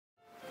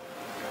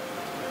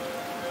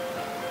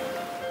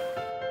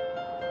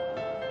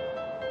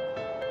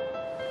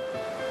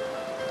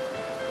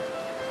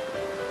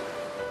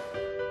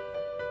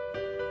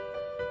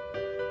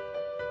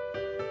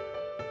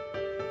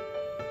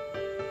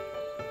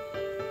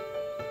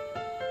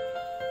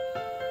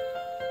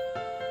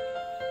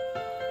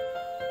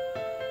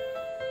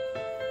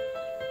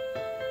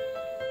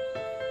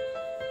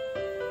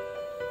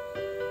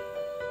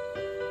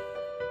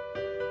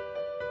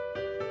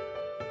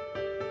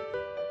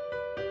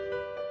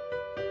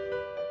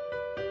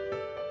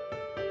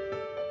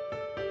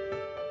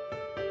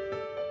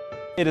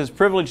It is a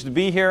privilege to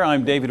be here.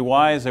 I'm David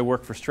Wise. I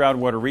work for Stroud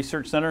Water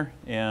Research Center,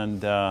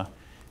 and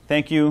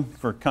thank you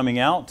for coming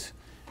out.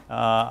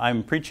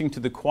 I'm preaching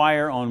to the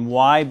choir on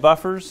why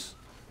buffers,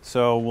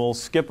 so we'll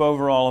skip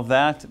over all of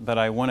that, but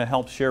I want to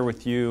help share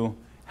with you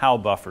how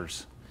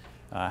buffers,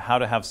 how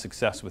to have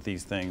success with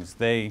these things.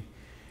 It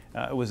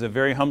was a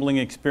very humbling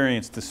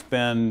experience to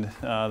spend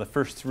the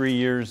first 3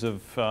 years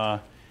of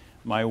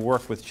my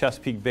work with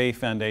Chesapeake Bay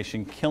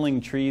Foundation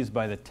killing trees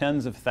by the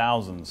tens of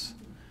thousands.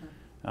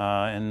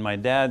 And my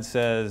dad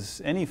says,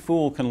 any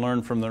fool can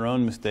learn from their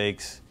own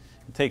mistakes.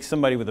 It takes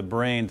somebody with a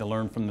brain to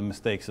learn from the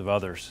mistakes of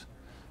others.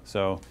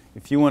 So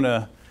if you want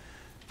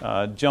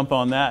to jump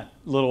on that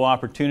little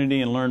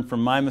opportunity and learn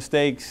from my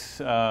mistakes,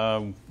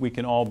 we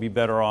can all be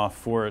better off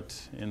for it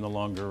in the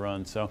longer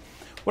run. So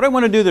what I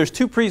want to do, there's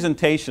two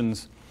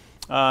presentations,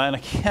 and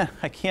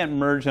I can't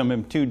merge them.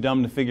 I'm too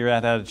dumb to figure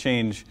out how to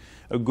change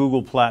a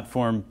Google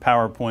platform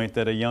PowerPoint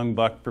that a young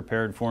buck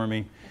prepared for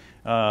me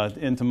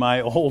into my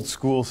old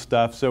school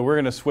stuff. So we're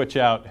going to switch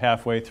out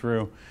halfway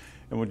through,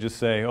 and we'll just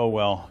say, oh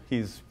well,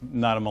 he's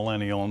not a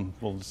millennial, and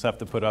we'll just have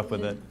to put up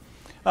with it.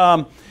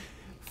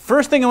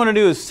 First thing I want to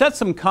do is set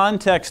some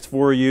context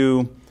for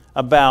you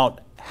about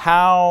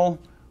how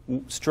we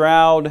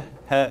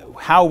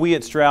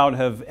at Stroud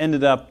have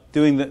ended up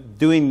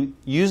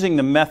using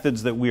the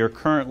methods that we are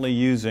currently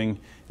using,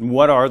 and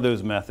what are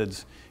those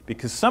methods.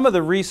 Because some of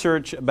the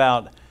research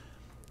about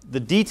the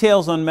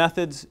details on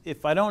methods,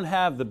 if I don't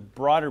have the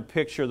broader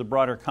picture, the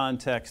broader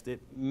context,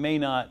 it may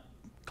not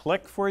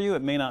click for you,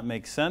 it may not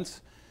make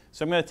sense.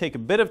 So I'm going to take a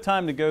bit of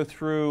time to go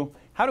through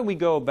how do we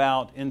go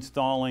about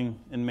installing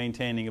and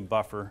maintaining a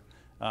buffer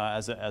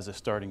as a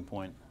starting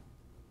point.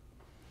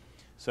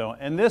 So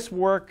in this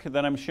work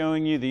that I'm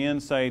showing you, the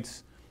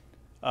insights,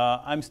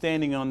 I'm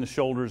standing on the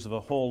shoulders of a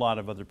whole lot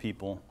of other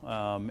people,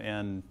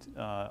 and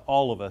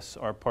all of us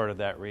are part of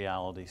that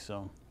reality.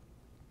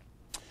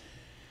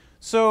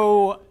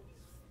 So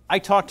I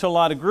talk to a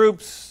lot of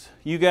groups.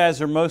 You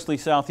guys are mostly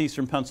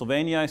southeastern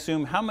Pennsylvania, I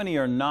assume. How many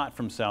are not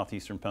from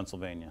southeastern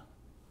Pennsylvania?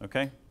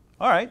 Okay.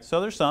 All right, so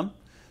there's some.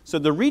 So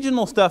the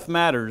regional stuff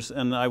matters,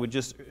 and I would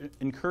just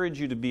encourage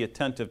you to be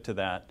attentive to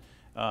that.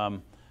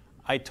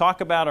 I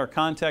talk about our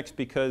context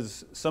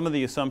because some of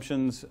the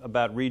assumptions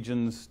about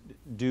regions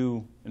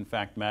do, in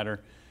fact,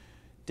 matter.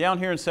 Down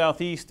here in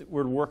Southeast,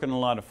 we're working in a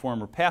lot of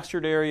former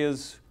pastured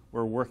areas.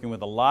 We're working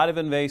with a lot of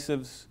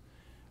invasives.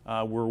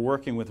 We're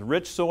working with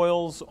rich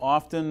soils,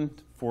 often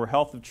for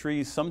health of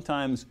trees,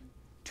 sometimes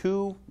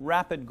too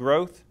rapid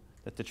growth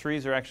that the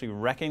trees are actually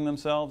wrecking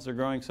themselves. They're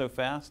growing so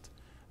fast.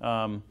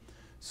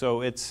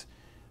 So it's,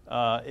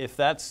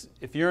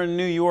 if you're in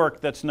New York,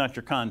 that's not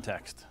your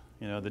context.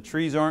 You know, the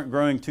trees aren't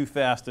growing too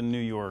fast in New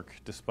York,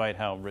 despite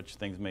how rich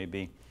things may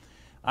be.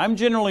 I'm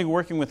generally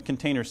working with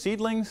container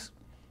seedlings.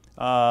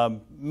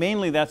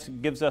 Mainly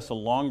that gives us a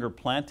longer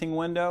planting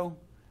window.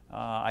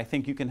 I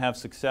think you can have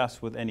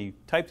success with any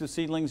types of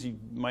seedlings. You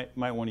might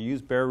want to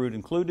use bare root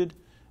included.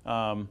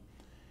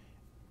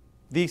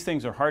 These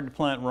things are hard to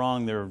plant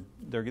wrong.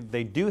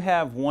 They do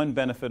have one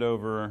benefit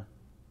over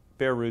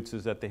bare roots,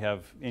 is that they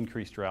have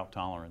increased drought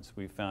tolerance.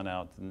 We've found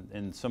out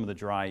in some of the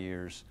dry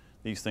years,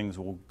 these things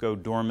will go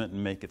dormant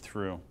and make it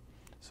through.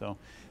 So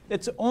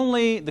it's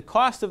only, the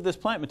cost of this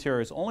plant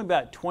material is only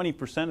about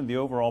 20% of the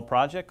overall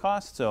project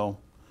cost, so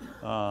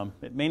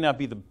it may not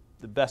be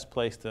the best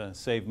place to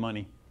save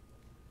money.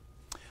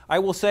 I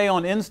will say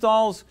on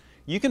installs,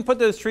 you can put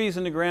those trees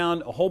in the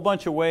ground a whole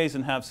bunch of ways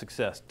and have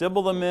success.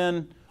 Dibble them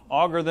in,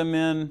 auger them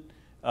in,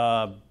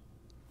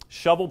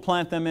 shovel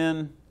plant them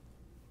in.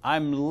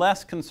 I'm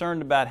less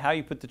concerned about how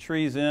you put the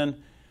trees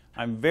in.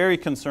 I'm very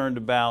concerned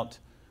about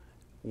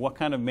what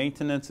kind of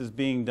maintenance is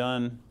being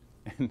done,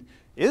 and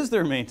is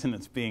there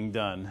maintenance being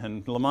done?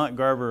 And Lamont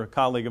Garber, a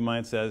colleague of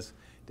mine, says,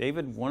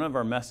 David, one of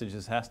our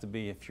messages has to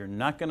be, if you're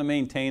not going to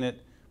maintain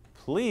it,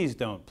 please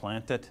don't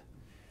plant it.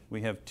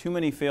 We have too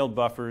many failed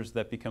buffers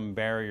that become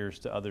barriers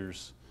to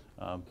others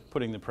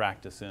putting the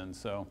practice in.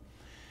 So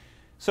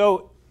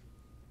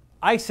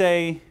I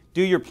say,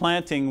 do your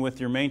planting with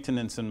your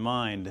maintenance in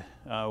mind.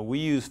 We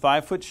use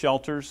 5-foot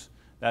shelters.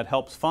 That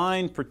helps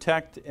find,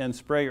 protect, and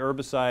spray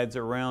herbicides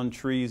around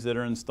trees that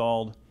are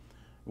installed.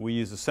 We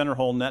use the center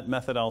hole net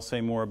method I'll say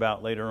more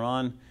about later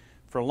on.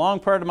 For a long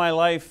part of my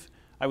life,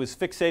 I was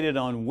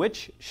fixated on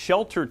which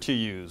shelter to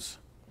use.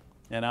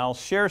 And I'll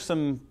share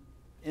some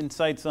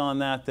insights on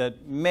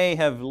that may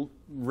have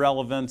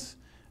relevance.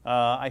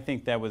 I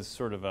think that was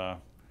sort of a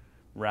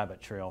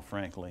rabbit trail,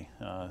 frankly,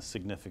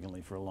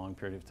 significantly for a long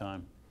period of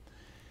time.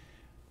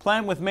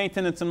 Plant with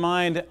maintenance in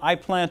mind.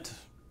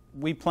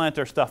 We plant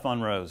our stuff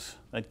on rows.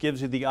 That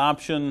gives you the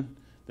option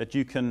that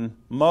you can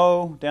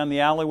mow down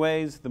the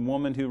alleyways. The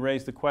woman who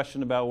raised the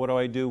question about what do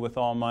I do with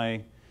all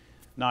my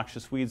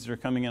noxious weeds that are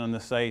coming in on the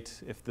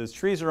site, if those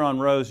trees are on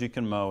rows, you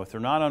can mow. If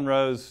they're not on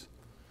rows,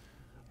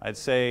 I'd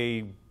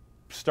say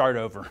start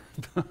over.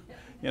 You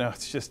know,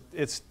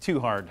 it's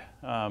too hard.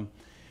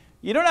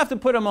 You don't have to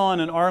put them on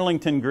an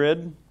Arlington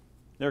grid.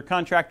 There are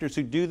contractors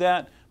who do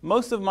that.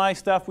 Most of my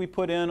stuff we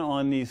put in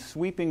on these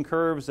sweeping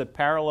curves that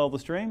parallel the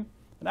stream.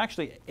 It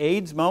actually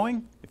aids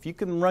mowing. If you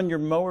can run your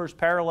mowers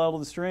parallel to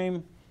the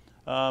stream,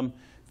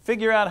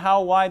 figure out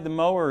how wide the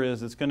mower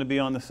is that's going to be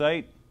on the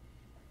site.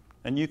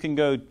 And you can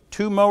go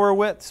 2 mower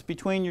widths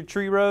between your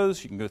tree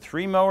rows. You can go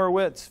 3 mower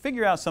widths.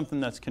 Figure out something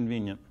that's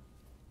convenient.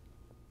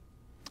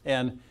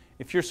 And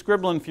if you're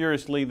scribbling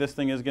furiously, this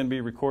thing is going to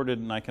be recorded,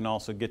 and I can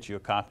also get you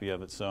a copy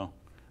of it. So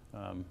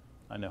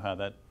I know how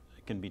that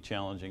can be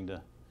challenging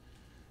to.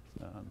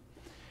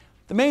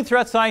 The main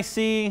threats I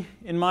see,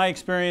 in my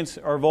experience,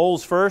 are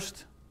voles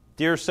first,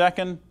 deer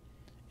second,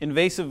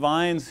 invasive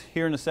vines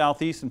here in the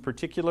southeast, and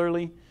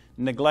particularly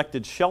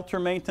neglected shelter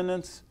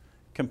maintenance.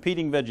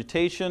 Competing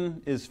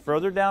vegetation is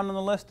further down on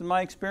the list in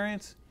my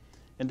experience.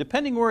 And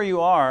depending where you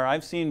are,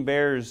 I've seen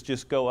bears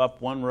just go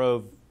up one row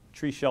of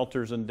tree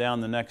shelters and down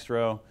the next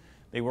row.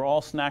 They were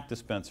all snack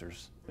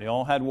dispensers. They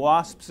all had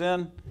wasps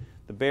in.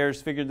 The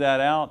bears figured that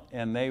out,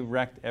 and they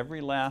wrecked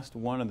every last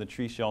one of the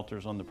tree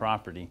shelters on the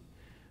property.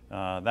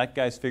 That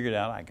guy's figured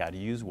out, I got to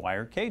use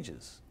wire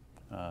cages.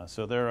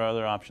 So there are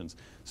other options.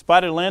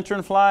 Spotted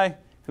lanternfly,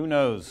 who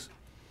knows?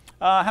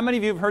 How many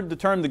of you have heard the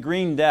term the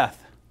green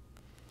death?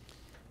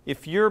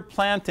 If your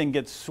planting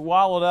gets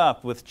swallowed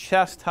up with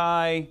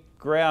chest-high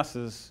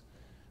grasses,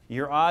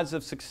 your odds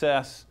of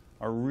success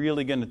are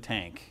really going to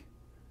tank.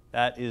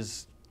 That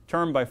is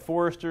termed by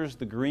foresters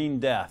the green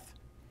death.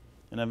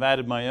 And I've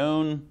added my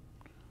own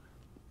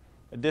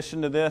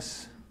addition to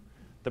this,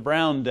 the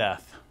brown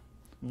death.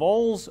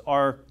 Voles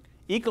are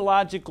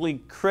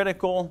ecologically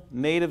critical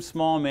native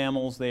small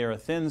mammals. They are a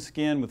thin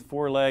skin with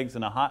 4 legs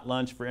and a hot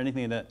lunch for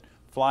anything that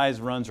flies,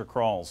 runs, or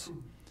crawls.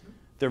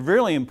 They're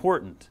really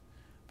important.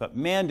 But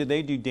man, do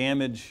they do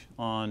damage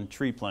on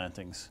tree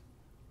plantings.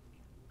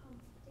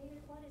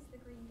 David, what is the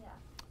green death?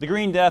 The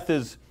green death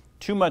is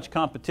too much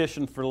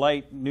competition for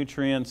light,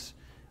 nutrients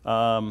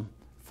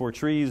for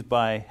trees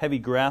by heavy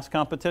grass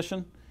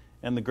competition.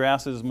 And the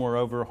grasses,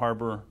 moreover,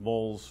 harbor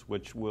voles,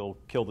 which will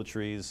kill the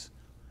trees.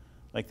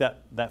 Like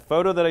that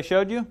photo that I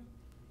showed you,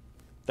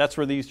 that's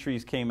where these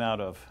trees came out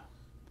of.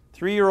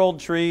 3-year-old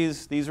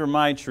trees, these were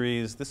my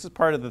trees. This is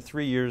part of the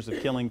 3 years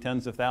of killing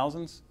tens of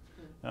thousands.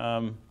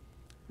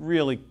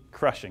 Really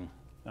crushing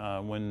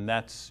when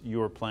that's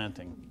your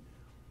planting.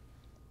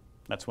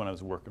 That's when I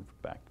was working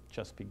back at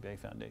Chesapeake Bay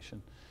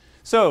Foundation.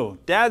 So,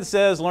 Dad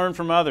says learn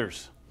from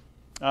others.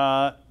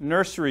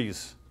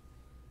 Nurseries,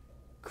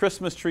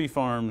 Christmas tree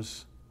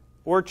farms,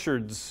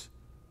 orchards,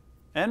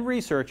 and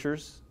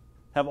researchers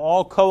have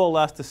all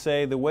coalesced to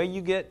say the way you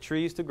get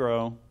trees to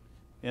grow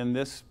in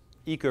this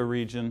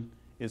ecoregion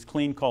is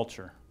clean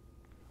culture.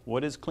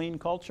 What is clean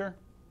culture?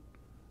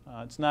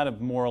 It's not a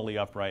morally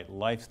upright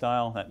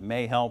lifestyle. That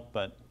may help,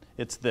 but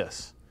it's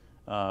this.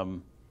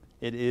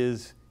 It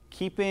is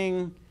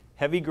keeping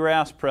heavy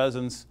grass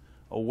presence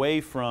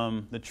away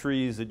from the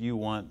trees that you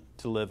want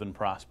to live and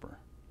prosper.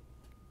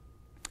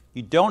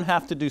 You don't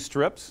have to do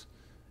strips.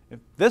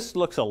 This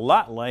looks a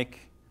lot like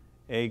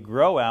a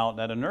grow out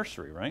at a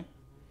nursery, right?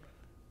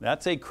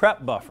 That's a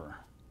crep buffer,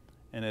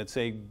 and it's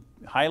a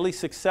highly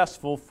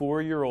successful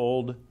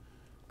 4-year-old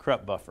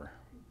crep buffer.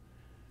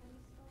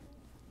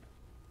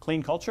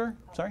 Clean culture?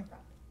 Sorry?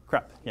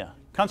 CREP, yeah.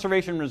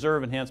 Conservation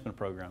Reserve Enhancement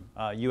Program,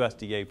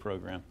 USDA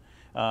program.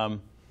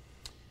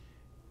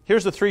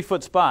 Here's the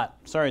 3-foot spot.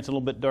 Sorry, it's a little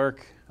bit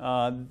dark.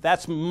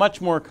 That's much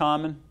more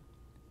common.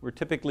 We're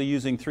typically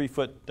using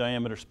 3-foot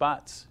diameter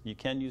spots. You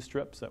can use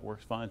strips, that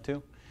works fine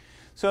too.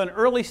 So an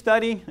early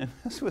study, and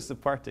this was the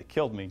part that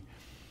killed me.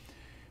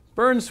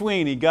 Bern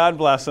Sweeney, God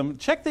bless him,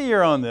 check the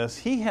year on this.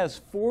 He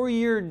has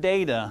 4-year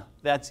data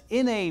that's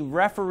in a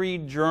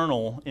refereed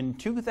journal in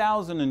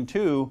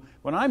 2002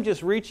 when I'm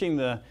just reaching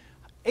the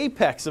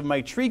apex of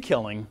my tree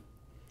killing.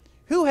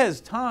 Who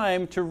has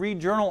time to read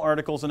journal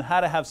articles on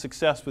how to have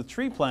success with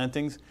tree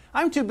plantings?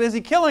 I'm too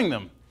busy killing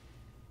them.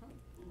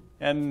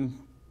 And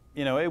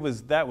you know,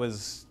 that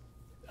was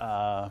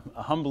a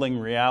humbling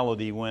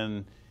reality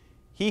when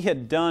he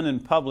had done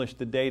and published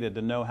the data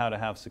to know how to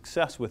have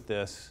success with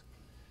this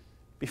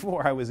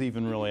before I was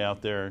even really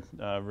out there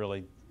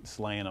really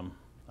slaying them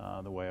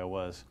the way I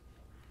was.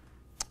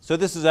 So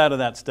this is out of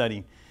that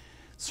study.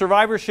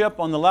 Survivorship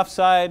on the left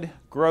side,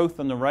 growth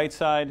on the right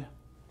side.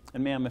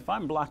 And ma'am, if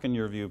I'm blocking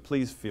your view,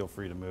 please feel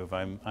free to move.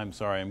 I'm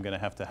sorry, I'm going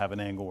to have an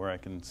angle where I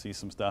can see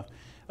some stuff.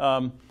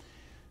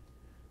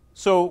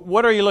 So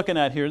what are you looking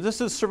at here?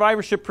 This is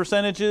survivorship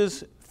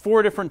percentages,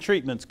 4 different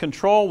treatments.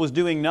 Control was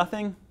doing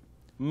nothing.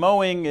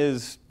 Mowing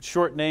is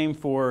short name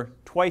for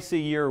twice a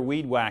year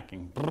weed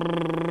whacking.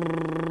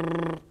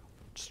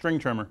 String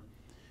trimmer.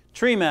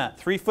 Tree mat,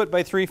 3-foot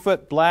by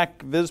 3-foot black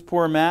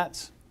Vispor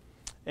mats.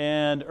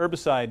 And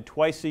herbicide,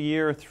 twice a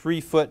year,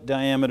 3-foot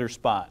diameter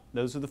spot.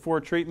 Those are the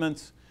 4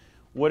 treatments.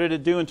 What did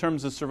it do in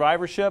terms of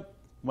survivorship?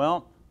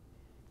 Well,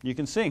 you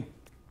can see.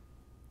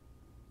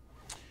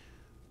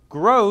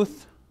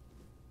 Growth,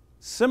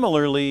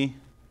 similarly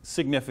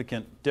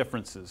significant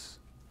differences.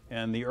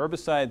 And the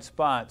herbicide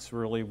spots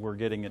really were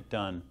getting it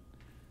done.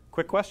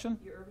 Quick question?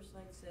 Your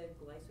herbicide said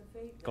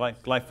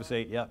glyphosate?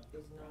 Glyphosate, yep.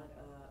 Is not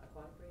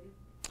aquatic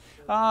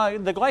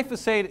rated? The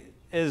glyphosate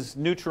is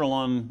neutral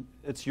on,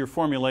 it's your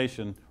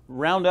formulation.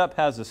 Roundup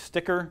has a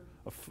sticker,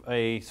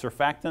 a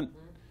surfactant.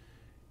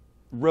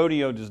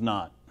 Rodeo does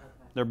not. Okay.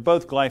 They're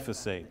both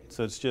glyphosate,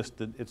 so it's just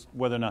that it's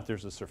whether or not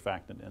there's a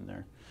surfactant in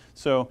there.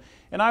 So,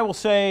 and I will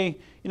say,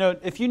 you know,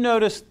 if you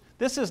notice,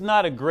 this is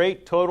not a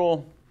great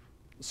total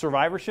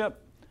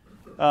survivorship.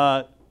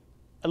 A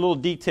little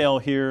detail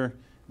here.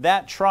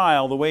 That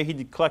trial, the way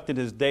he collected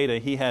his data,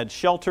 he had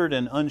sheltered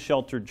and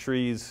unsheltered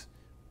trees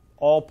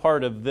all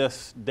part of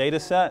this data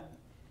set,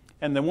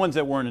 and the ones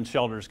that weren't in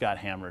shelters got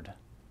hammered.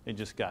 They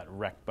just got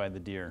wrecked by the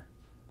deer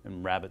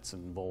and rabbits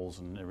and bulls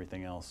and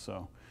everything else.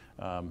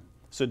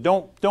 So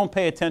don't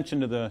pay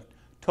attention to the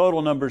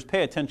total numbers.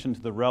 Pay attention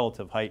to the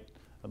relative height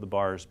of the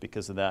bars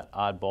because of that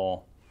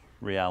oddball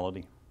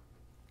reality.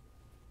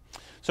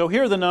 So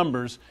here are the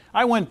numbers.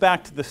 I went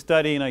back to the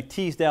study and I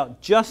teased out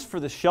just for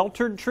the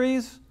sheltered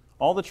trees,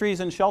 all the trees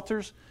in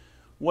shelters,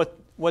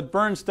 what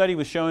Burns' study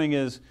was showing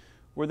is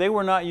where they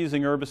were not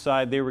using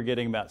herbicide, they were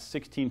getting about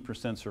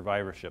 16%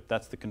 survivorship.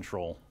 That's the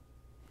control.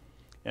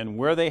 And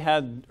where they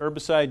had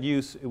herbicide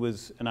use, it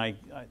was, and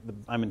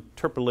I'm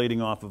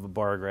interpolating off of a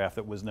bar graph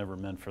that was never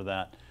meant for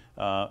that.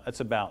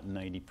 It's about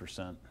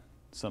 90%,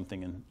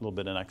 something a little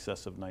bit in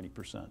excess of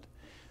 90%.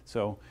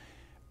 So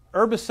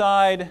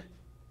herbicide,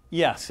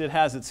 yes, it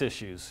has its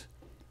issues,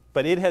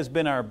 but it has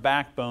been our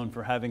backbone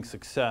for having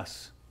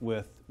success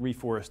with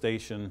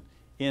reforestation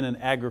in an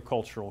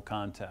agricultural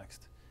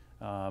context.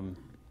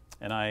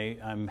 And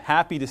I'm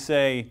happy to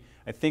say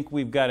I think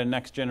we've got a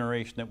next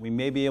generation that we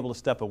may be able to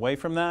step away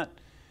from that.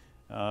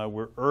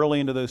 We're early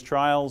into those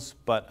trials,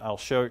 but I'll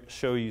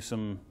show you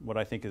some what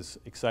I think is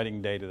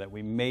exciting data that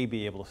we may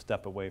be able to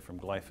step away from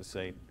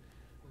glyphosate.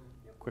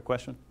 Yep. Quick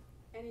question?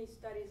 Any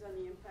studies on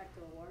the impact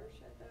of the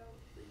watershed, though,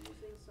 for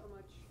using so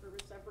much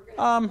herbicide? We're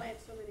going to plant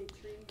so many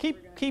trees.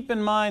 Keep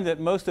in mind that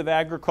most of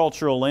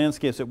agricultural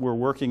landscapes that we're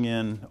working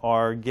in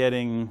are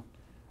getting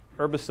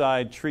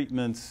herbicide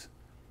treatments,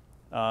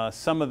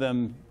 some of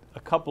them a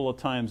couple of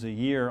times a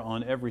year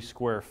on every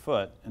square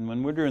foot. And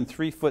when we're doing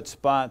 3-foot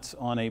spots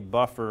on a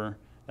buffer,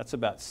 that's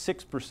about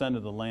 6%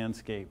 of the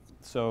landscape.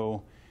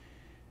 So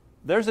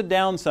there's a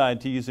downside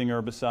to using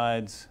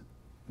herbicides.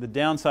 The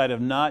downside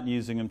of not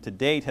using them to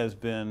date has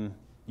been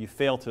you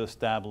fail to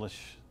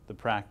establish the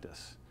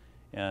practice.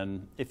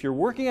 And if you're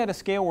working at a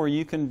scale where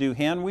you can do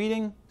hand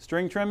weeding,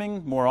 string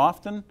trimming more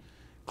often,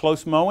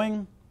 close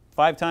mowing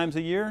 5 times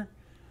a year,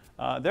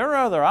 there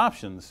are other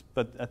options,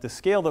 but at the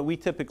scale that we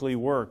typically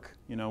work,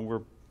 you know,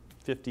 we're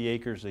 50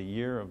 acres a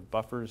year of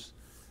buffers.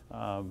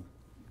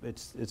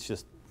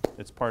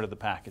 It's part of the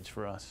package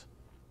for us.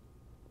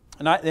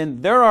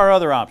 And there are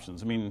other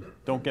options. I mean,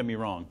 don't get me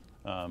wrong.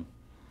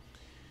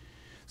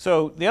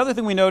 So the other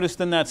thing we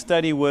noticed in that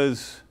study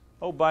was,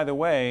 oh, by the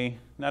way,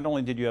 not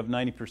only did you have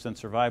 90%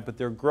 survive, but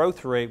their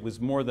growth rate was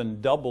more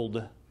than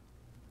doubled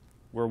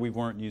where we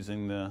weren't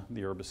using the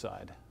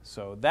herbicide.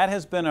 So that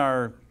has been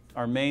our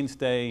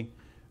mainstay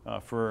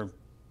for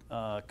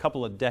a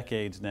couple of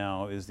decades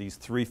now, is these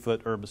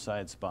 3-foot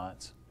herbicide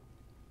spots.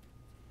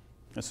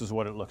 This is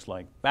what it looks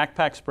like.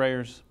 Backpack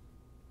sprayers,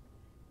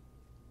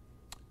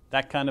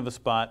 that kind of a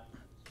spot.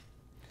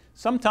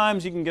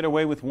 Sometimes you can get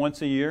away with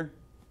once a year.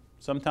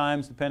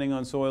 Sometimes, depending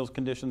on soils,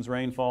 conditions,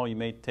 rainfall, you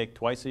may take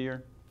twice a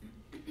year.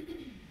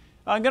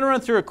 I'm going to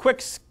run through a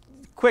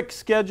quick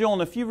schedule,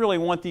 and if you really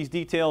want these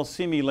details,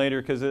 see me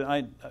later,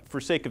 because for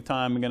sake of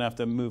time, I'm going to have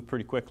to move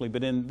pretty quickly.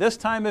 But in this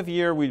time of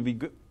year, we'd be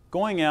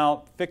going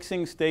out,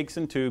 fixing stakes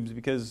and tubes,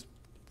 because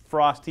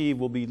frost heave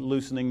will be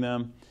loosening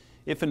them.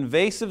 If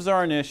invasives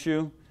are an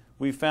issue,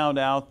 we found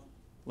out,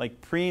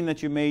 like preen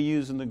that you may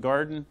use in the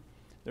garden,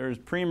 there's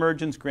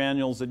pre-emergence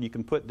granules that you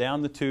can put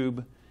down the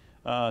tube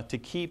to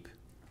keep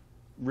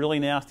really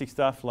nasty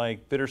stuff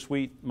like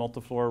bittersweet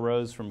multiflora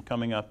rose from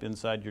coming up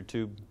inside your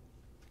tube.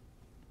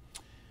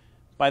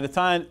 By the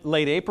time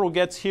late April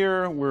gets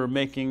here, we're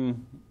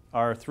making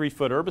our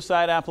 3-foot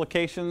herbicide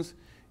applications.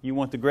 You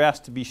want the grass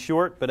to be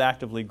short but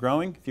actively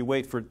growing. If you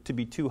wait for it to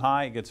be too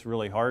high, it gets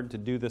really hard to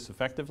do this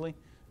effectively.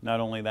 Not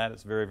only that,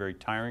 it's very, very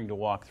tiring to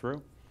walk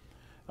through.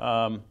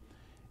 And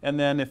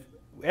then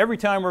every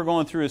time we're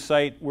going through a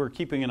site, we're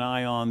keeping an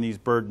eye on these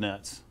bird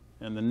nets.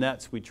 And the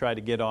nets we try to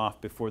get off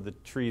before the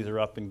trees are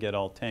up and get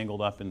all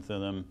tangled up into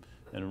them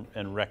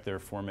and wreck their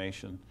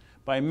formation.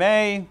 By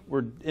May,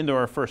 we're into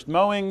our first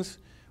mowings.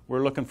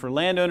 We're looking for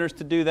landowners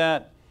to do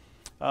that.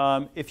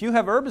 If you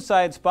have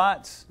herbicide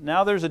spots,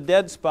 now there's a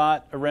dead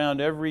spot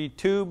around every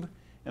tube,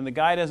 and the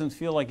guy doesn't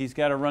feel like he's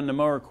got to run the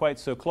mower quite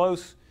so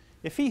close.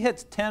 If he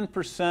hits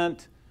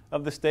 10%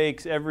 of the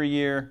stakes every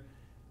year,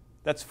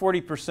 that's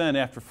 40%.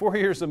 After 4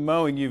 years of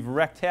mowing, you've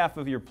wrecked half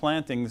of your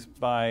plantings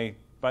by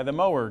the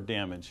mower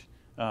damage.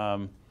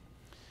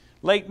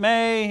 Late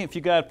May, if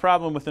you got a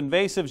problem with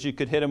invasives, you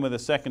could hit them with a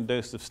second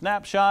dose of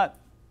Snapshot.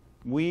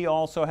 We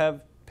also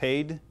have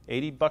paid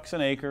 $80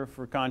 an acre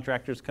for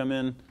contractors to come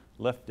in,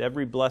 lift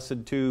every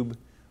blessed tube,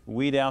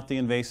 weed out the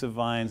invasive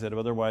vines that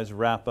otherwise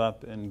wrap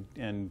up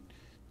and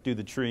do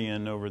the tree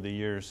in over the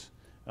years.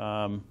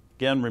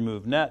 Again,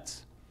 remove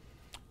nets.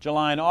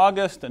 July and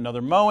August,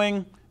 another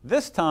mowing.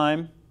 This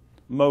time,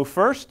 mow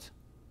first,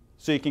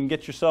 so you can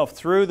get yourself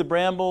through the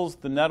brambles,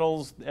 the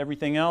nettles,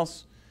 everything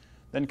else,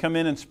 then come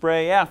in and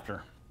spray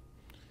after.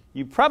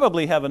 You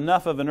probably have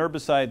enough of an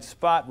herbicide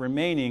spot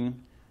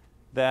remaining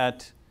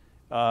that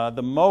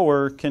the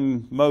mower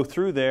can mow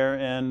through there,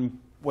 and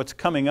what's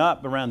coming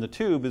up around the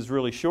tube is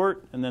really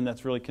short, and then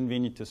that's really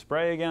convenient to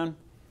spray again.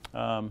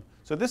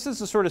 So this is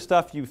the sort of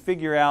stuff you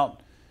figure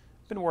out.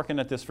 I've been working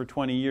at this for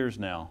 20 years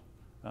now.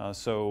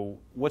 So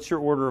what's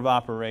your order of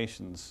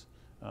operations?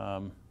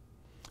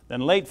 Then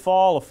late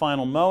fall, a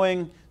final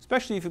mowing,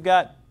 especially if you've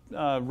got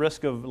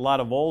risk of a lot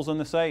of voles on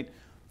the site.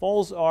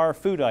 Voles are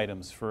food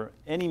items for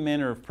any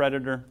manner of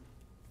predator.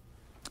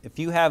 If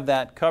you have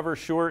that cover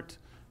short,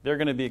 they're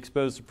going to be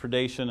exposed to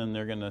predation, and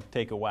they're going to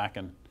take a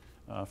whacking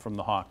from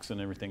the hawks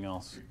and everything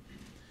else.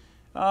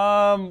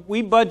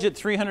 We budget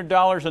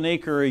 $300 an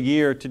acre a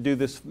year to do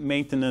this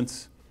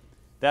maintenance.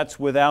 That's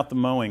without the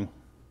mowing.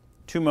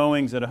 2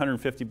 mowings at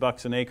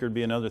 $150 an acre would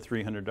be another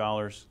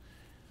 $300.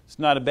 It's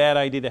not a bad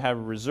idea to have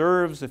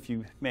reserves if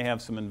you may have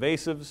some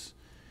invasives.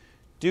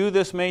 Do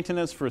this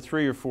maintenance for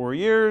 3 or 4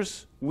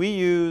 years. We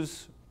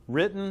use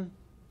written,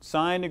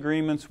 signed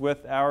agreements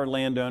with our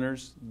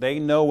landowners. They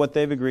know what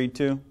they've agreed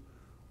to.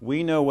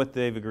 We know what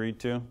they've agreed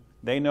to.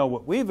 They know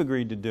what we've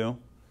agreed to do.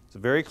 It's a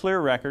very clear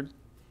record.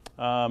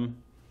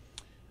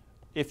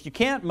 If you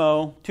can't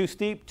mow, too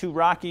steep, too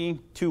rocky,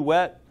 too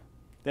wet,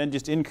 then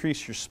just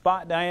increase your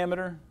spot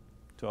diameter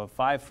to a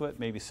 5-foot,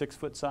 maybe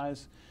 6-foot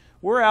size.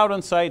 We're out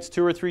on sites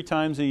 2 or 3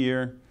 times a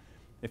year.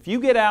 If you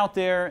get out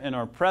there and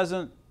are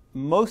present,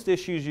 most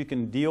issues you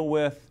can deal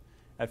with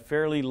at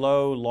fairly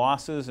low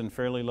losses and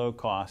fairly low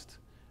cost.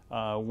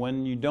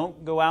 When you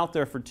don't go out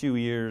there for 2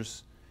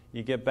 years,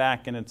 you get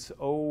back and it's,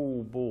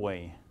 oh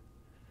boy,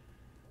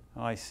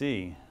 oh, I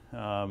see.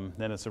 Then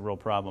it's a real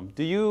problem.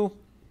 Do you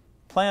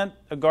plant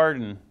a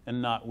garden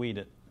and not weed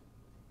it?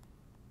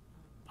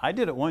 I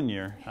did it one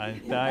year.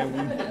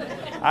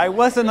 I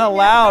wasn't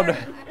allowed.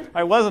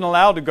 I wasn't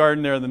allowed to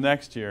garden there the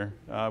next year.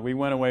 We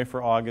went away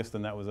for August,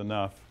 and that was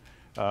enough.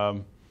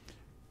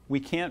 We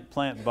can't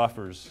plant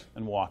buffers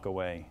and walk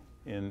away.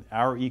 In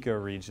our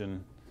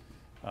ecoregion,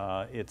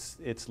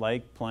 it's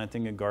like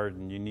planting a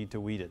garden. You need to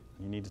weed it.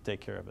 You need to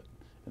take care of it.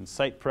 And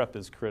site prep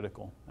is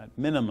critical. At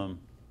minimum,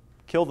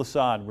 kill the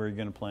sod where you're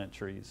going to plant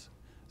trees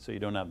so you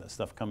don't have that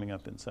stuff coming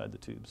up inside the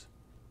tubes.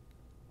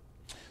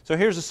 So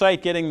here's a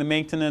site getting the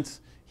maintenance.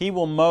 He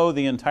will mow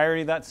the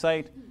entirety of that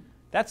site.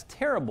 That's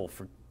terrible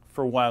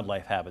for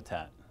wildlife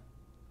habitat.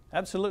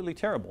 Absolutely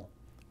terrible.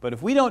 But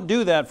if we don't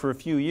do that for a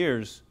few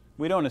years,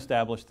 we don't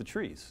establish the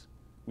trees.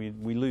 We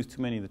lose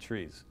too many of the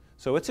trees.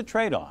 So it's a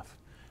trade-off.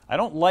 I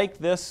don't like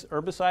this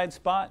herbicide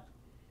spot.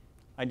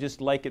 I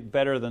just like it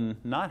better than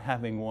not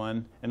having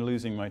one and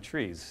losing my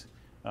trees.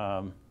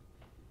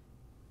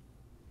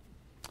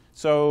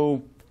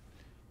 So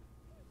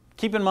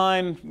keep in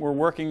mind, we're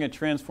working at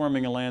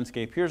transforming a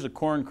landscape. Here's a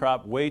corn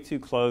crop way too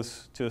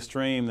close to a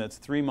stream that's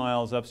 3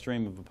 miles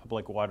upstream of a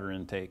public water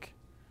intake.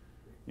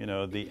 You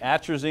know, the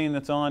atrazine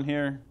that's on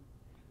here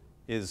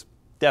is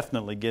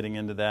definitely getting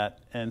into that,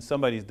 and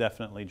somebody's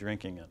definitely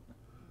drinking it.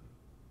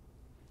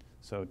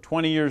 So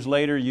 20 years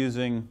later,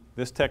 using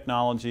this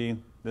technology,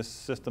 this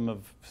system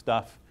of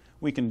stuff,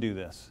 we can do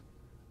this.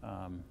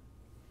 And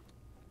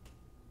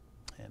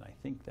I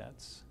think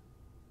that's...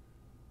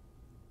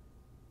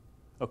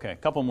 Okay, a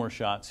couple more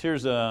shots.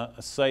 Here's a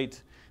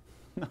site.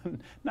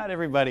 Not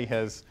everybody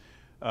has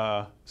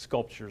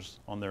sculptures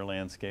on their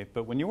landscape,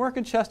 but when you work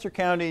in Chester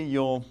County,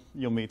 you'll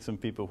meet some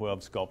people who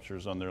have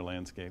sculptures on their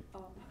landscape.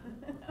 Oh.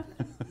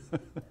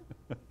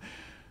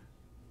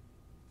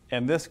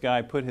 And this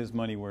guy put his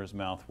money where his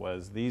mouth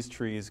was. These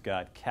trees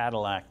got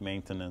Cadillac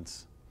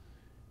maintenance,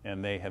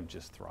 and they have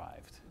just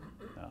thrived.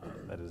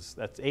 That's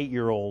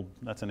 8-year-old.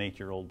 That's an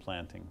 8-year-old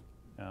planting,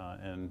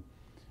 and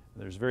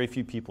there's very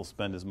few people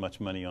spend as much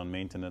money on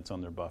maintenance on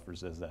their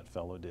buffers as that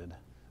fellow did.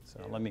 So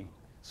let me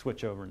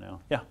switch over now.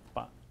 Yeah,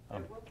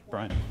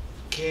 Brian.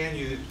 Can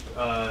you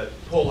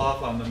pull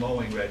off on the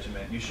mowing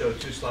regimen? You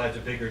showed 2 slides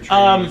of bigger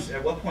trees.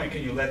 At what point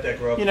can you let that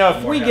grow up? You know,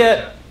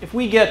 if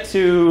we get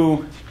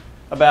to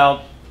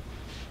about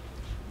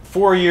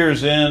 4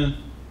 years in,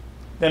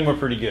 then we're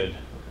pretty good. Okay.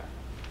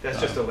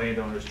 That's just a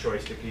landowner's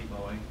choice to keep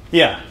mowing.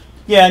 Yeah,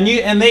 yeah,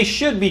 and they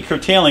should be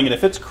curtailing it.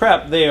 If it's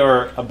crep, they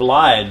are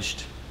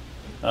obliged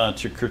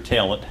to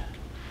curtail it.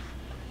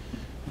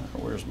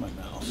 Where's my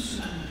mouse?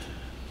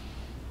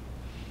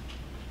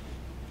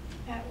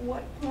 At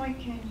what point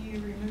can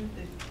you remove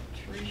the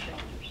tree shelters?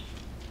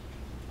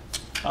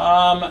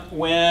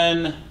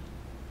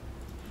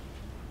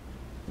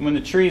 When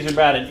the trees are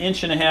about 1.5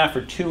 inches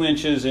or 2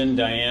 inches in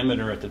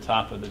diameter at the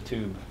top of the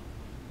tube.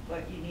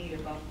 But you need a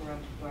buffer of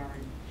guard.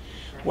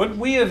 Right? What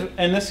we have,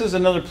 and this is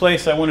another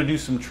place I want to do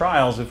some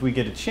trials if we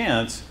get a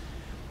chance.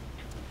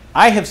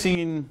 I have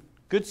seen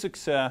good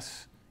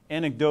success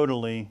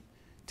anecdotally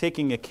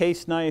taking a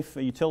case knife,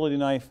 a utility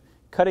knife,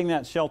 cutting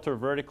that shelter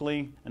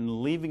vertically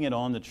and leaving it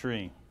on the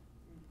tree.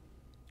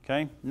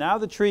 Okay? Now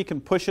the tree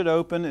can push it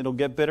open. It'll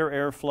get better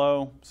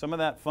airflow. Some of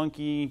that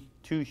funky,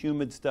 too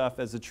humid stuff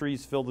as the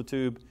trees fill the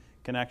tube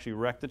can actually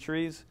wreck the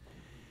trees.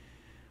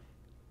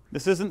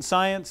 This isn't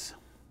science.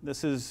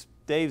 This is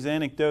Dave's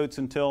anecdotes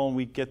until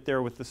we get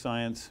there with the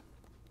science.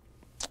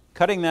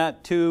 Cutting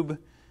that tube,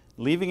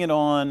 leaving it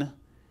on.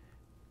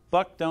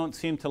 Buck don't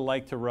seem to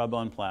like to rub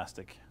on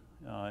plastic.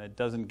 It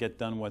doesn't get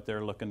done what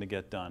they're looking to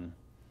get done.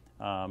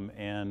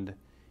 And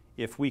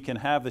if we can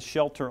have the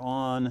shelter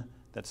on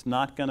that's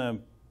not going to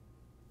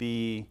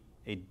be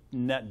a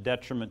net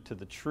detriment to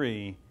the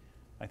tree,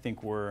 I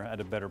think we're at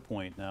a better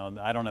point. Now,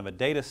 I don't have a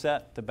data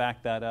set to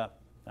back that up.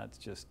 That's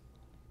just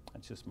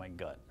my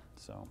gut.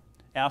 So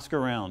ask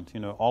around.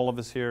 You know, all of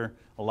us here,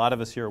 a lot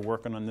of us here are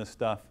working on this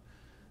stuff.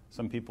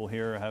 Some people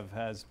here have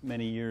as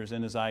many years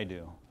in as I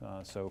do.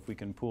 So if we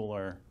can pool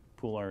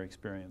our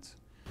experience.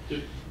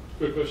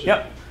 Quick question.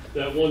 Yep.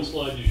 That one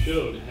slide you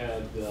showed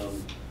had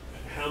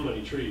how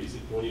many trees?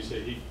 When you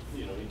say he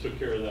took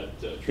care of that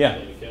tree Yeah.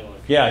 line in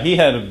Cadillac. Yeah, he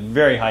had a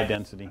very high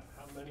density.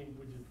 How many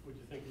would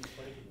you think he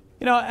planted?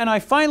 You know, and I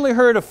finally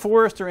heard a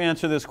forester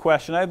answer this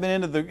question. I've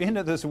been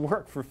into this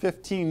work for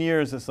 15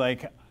 years. It's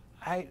like,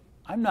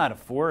 I'm not a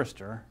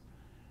forester.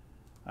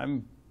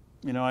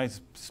 I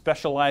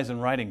specialize in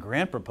writing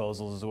grant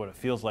proposals is what it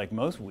feels like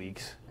most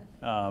weeks.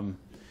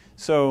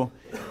 So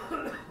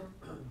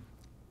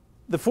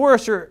the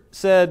forester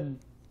said,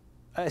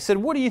 I said,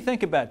 what do you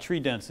think about tree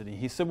density?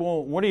 He said,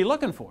 well, what are you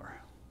looking for?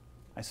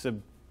 I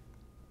said,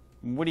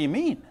 what do you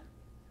mean?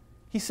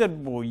 He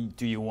said, well,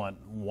 do you want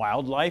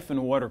wildlife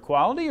and water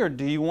quality, or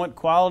do you want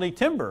quality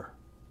timber?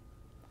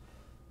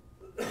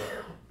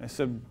 I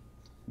said,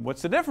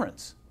 what's the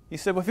difference? He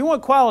said, well, if you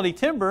want quality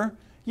timber,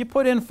 you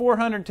put in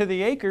 400 to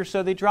the acre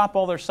so they drop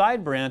all their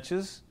side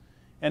branches,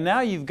 and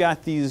now you've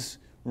got these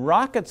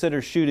rockets that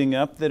are shooting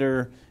up that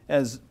are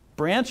as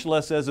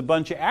branchless as a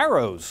bunch of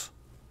arrows.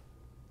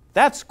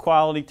 That's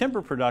quality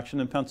timber production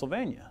in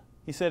Pennsylvania.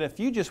 He said, if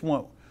you just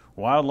want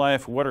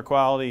wildlife, water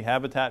quality,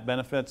 habitat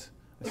benefits,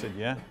 I said,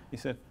 yeah. He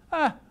said,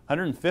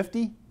 150?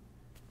 You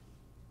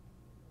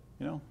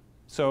know,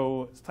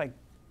 so it's like,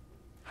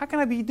 how can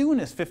I be doing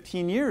this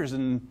 15 years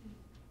and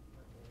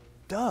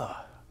duh.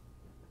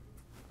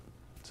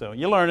 So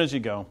you learn as you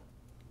go.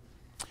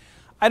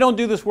 I don't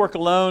do this work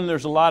alone.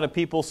 There's a lot of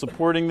people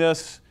supporting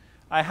this.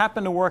 I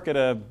happen to work at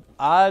an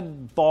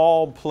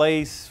oddball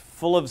place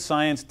full of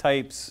science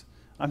types.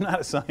 I'm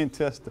not a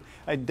scientist.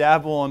 I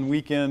dabble on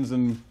weekends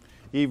and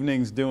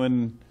evenings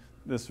doing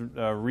this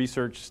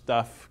research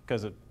stuff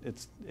because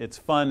it's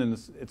fun and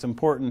it's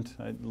important.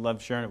 I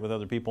love sharing it with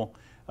other people.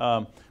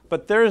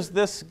 But there's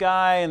this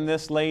guy and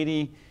this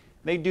lady.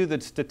 They do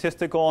the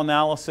statistical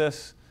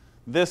analysis.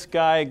 This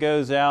guy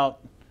goes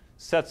out,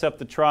 sets up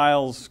the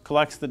trials,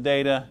 collects the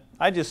data.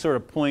 I just sort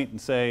of point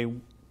and say,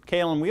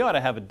 Kalen, we ought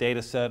to have a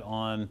data set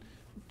on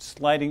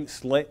slitting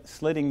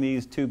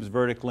these tubes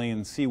vertically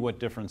and see what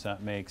difference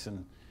that makes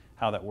and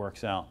how that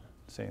works out.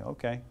 Say,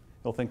 okay,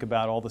 we'll think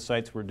about all the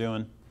sites we're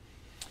doing.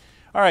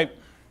 All right,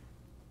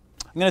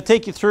 I'm going to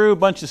take you through a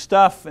bunch of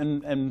stuff,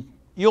 and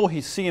you'll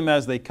see them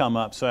as they come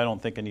up, so I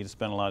don't think I need to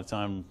spend a lot of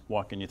time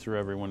walking you through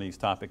every one of these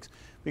topics.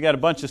 We got a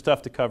bunch of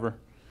stuff to cover.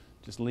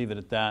 Just leave it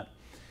at that.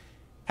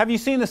 Have you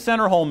seen the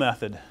center hole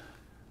method?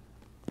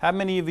 How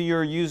many of you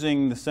are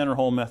using the center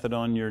hole method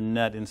on your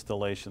net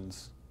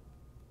installations?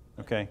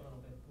 Okay.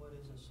 What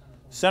is a center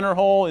hole? Center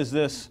hole is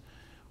this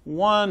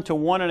 1 to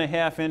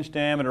 1.5 inch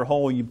diameter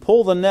hole. You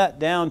pull the net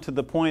down to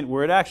the point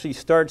where it actually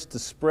starts to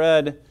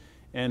spread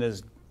and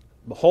is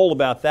a hole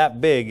about that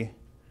big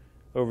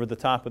over the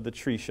top of the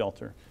tree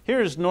shelter.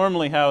 Here's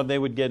normally how they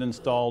would get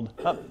installed.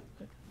 Oh,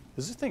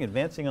 is this thing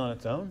advancing on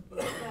its own? No,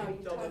 you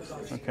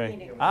touch the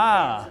Okay.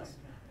 screen.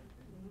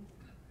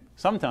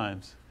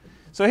 Sometimes.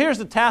 So here's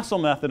the tassel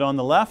method on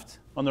the left,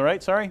 on the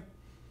right, sorry.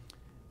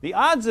 The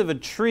odds of a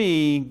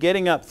tree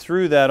getting up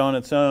through that on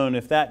its own,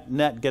 if that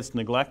net gets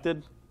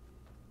neglected,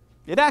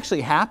 it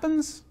actually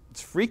happens.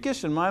 It's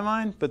freakish in my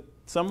mind, but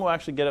some will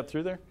actually get up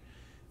through there.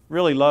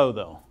 Really low,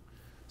 though.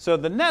 So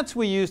the nets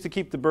we use to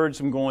keep the birds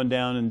from going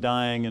down and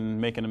dying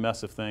and making a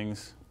mess of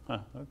things.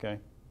 Okay.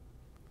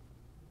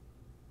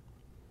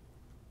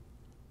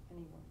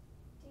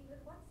 David,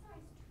 what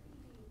size tree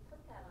do you put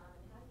that on,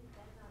 and how do you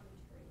get it on the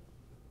tree?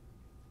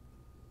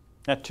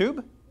 That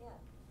tube?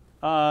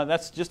 Yeah.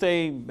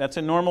 That's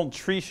a normal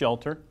tree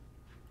shelter.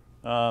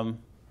 We'll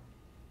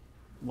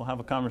have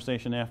a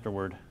conversation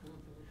afterward.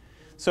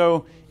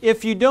 So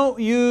if you don't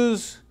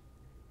use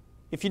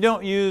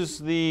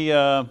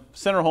the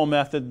center hole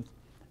method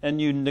and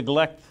you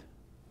neglect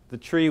the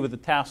tree with the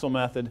tassel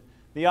method,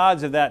 the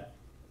odds of that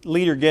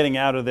leader getting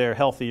out of there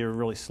healthy are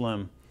really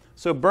slim.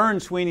 So Bern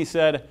Sweeney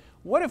said,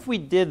 what if we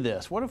did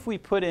this? What if we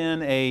put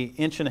in a 1.5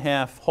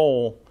 inch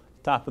hole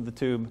top of the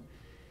tube?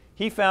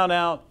 He found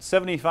out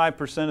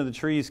 75% of the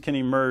trees can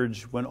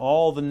emerge when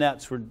all the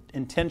nets were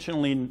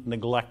intentionally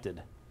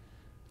neglected.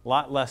 A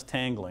lot less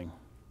tangling.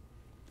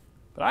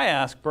 But I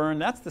asked Bern,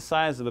 that's the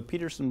size of a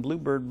Peterson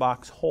bluebird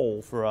box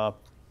hole for about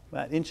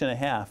 1.5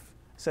 inches. I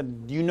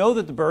said, do you know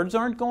that the birds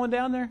aren't going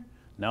down there?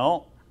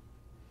 No.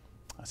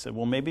 I said,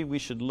 well, maybe we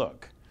should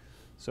look.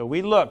 So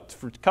we looked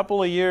for a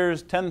couple of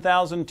years,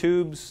 10,000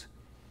 tubes.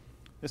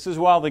 This is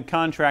while the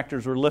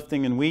contractors were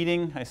lifting and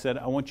weeding. I said,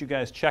 I want you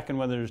guys checking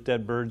whether there's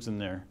dead birds in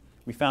there.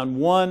 We found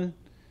one.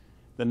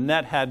 The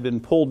net had been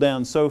pulled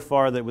down so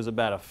far that it was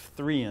about a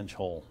 3-inch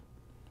hole.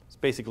 It's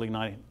basically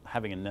not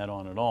having a net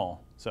on at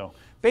all. So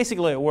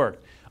basically it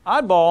worked.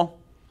 Oddball,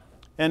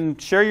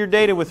 and share your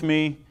data with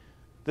me.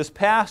 This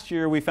past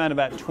year we found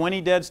about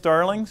 20 dead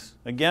starlings.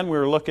 Again, we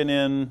were looking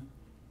in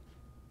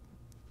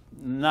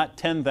not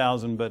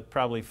 10,000, but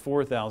probably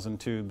 4,000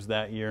 tubes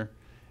that year.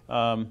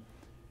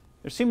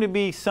 There seemed to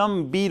be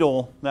some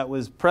beetle that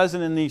was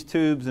present in these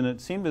tubes, and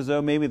it seemed as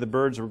though maybe the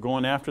birds were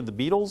going after the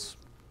beetles.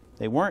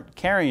 They weren't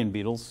carrion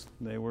beetles.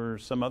 They were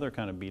some other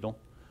kind of beetle.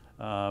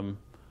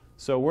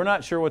 So we're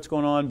not sure what's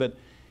going on, but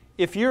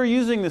if you're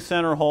using the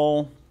center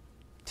hole,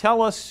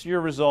 tell us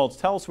your results.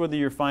 Tell us whether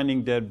you're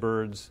finding dead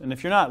birds. And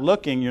if you're not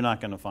looking, you're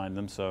not going to find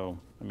them. So,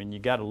 I mean, you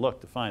got to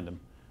look to find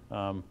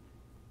them.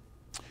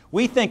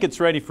 We think it's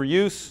ready for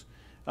use.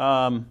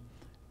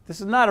 This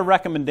is not a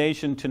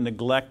recommendation to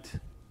neglect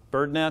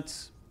bird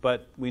nets,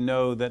 but we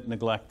know that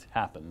neglect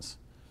happens.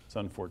 It's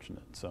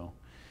unfortunate. So,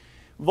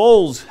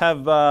 voles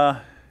have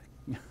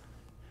been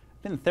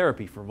in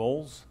therapy for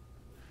voles.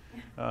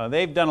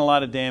 They've done a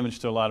lot of damage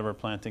to a lot of our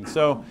plantings.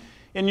 So,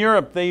 in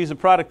Europe, they use a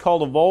product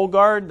called a vole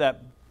guard.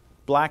 That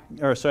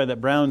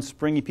brown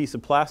springy piece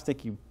of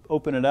plastic. You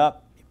open it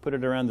up, you put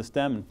it around the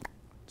stem, and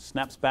it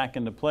snaps back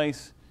into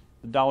place.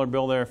 The dollar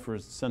bill there for a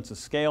sense of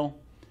scale.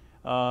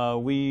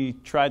 We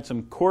tried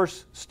some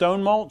coarse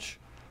stone mulch,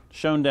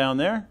 shown down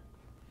there,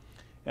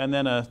 and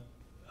then a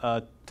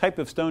type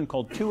of stone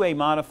called 2A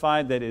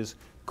modified that is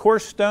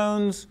coarse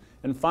stones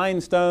and fine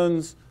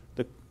stones.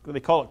 They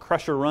call it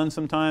crusher run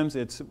sometimes.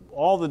 It's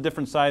all the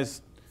different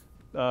size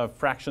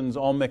fractions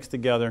all mixed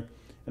together.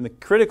 And the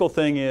critical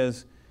thing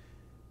is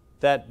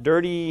that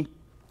dirty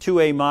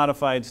 2A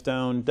modified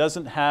stone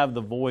doesn't have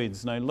the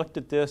voids. And I looked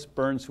at this.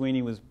 Bern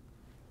Sweeney was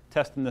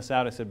testing this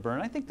out. I said,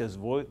 Bern, I think those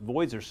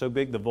voids are so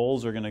big the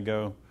voles are going to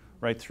go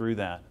right through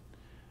that.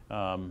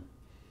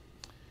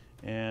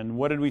 And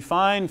what did we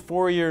find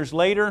 4 years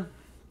later?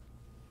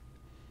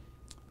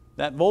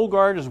 That vole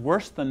guard is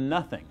worse than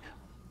nothing.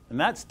 And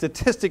that's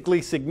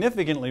statistically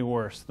significantly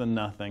worse than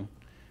nothing.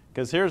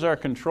 Because here's our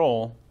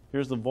control.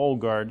 Here's the vole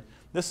guard.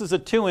 This is a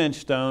 2-inch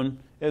stone.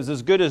 It's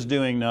as good as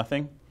doing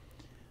nothing.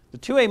 The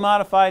 2A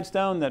modified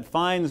stone, that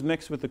fines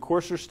mixed with the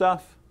coarser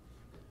stuff,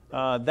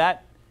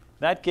 that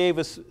gave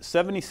us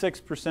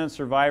 76%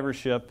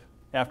 survivorship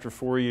after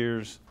 4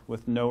 years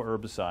with no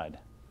herbicide.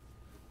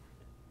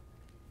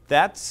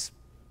 That's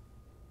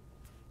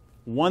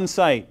one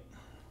site.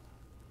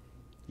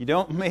 You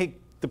don't make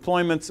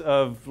deployments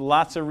of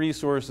lots of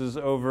resources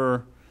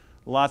over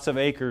lots of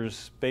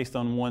acres based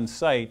on one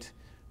site,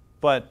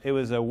 but it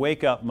was a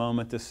wake-up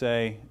moment to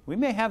say, we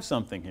may have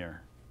something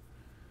here.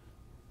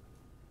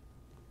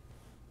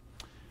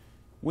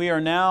 We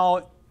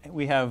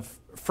have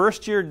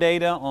first-year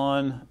data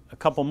on a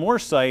couple more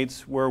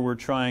sites where we're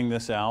trying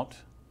this out,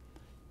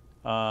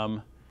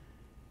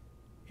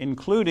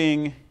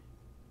 including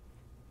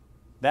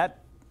that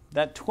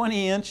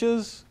 20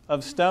 inches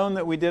of stone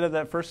that we did at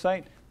that first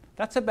site.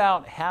 That's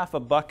about half a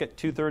bucket,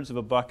 2/3 of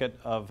a bucket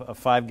of a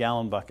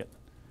 5-gallon bucket.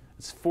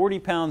 It's 40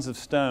 pounds of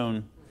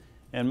stone,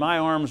 and my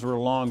arms were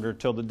longer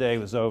till the day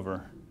was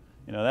over.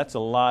 You know, that's a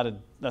lot of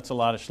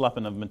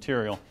schlepping of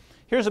material.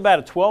 Here's about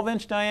a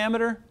 12-inch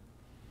diameter.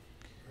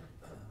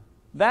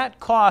 That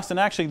cost, and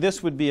actually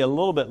this would be a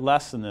little bit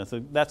less than this.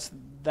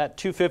 That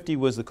 $250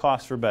 was the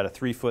cost for about a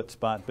 3-foot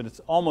spot, but it's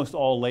almost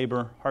all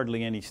labor,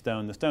 hardly any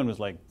stone. The stone was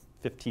like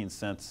 15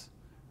 cents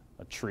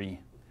a tree.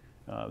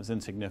 It was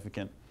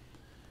insignificant.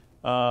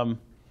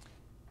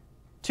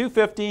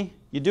 $250,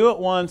 you do it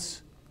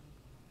once.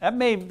 That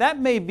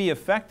may be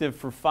effective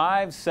for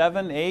 5,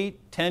 7,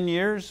 8, 10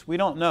 years. We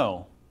don't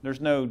know.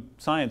 There's no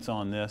science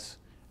on this.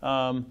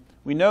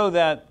 We know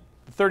that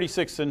the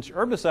 36-inch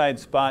herbicide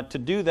spot, to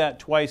do that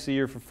twice a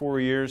year for 4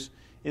 years,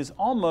 is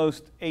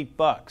almost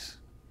 $8.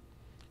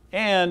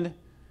 And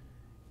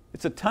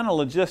it's a ton of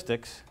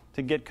logistics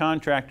to get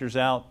contractors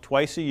out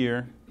twice a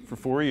year for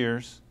 4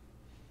 years.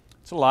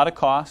 It's a lot of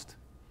cost.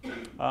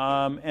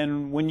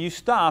 And when you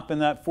stop in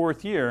that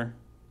 4th year,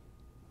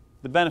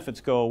 the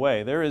benefits go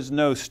away. There is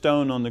no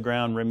stone on the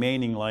ground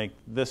remaining like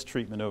this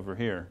treatment over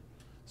here.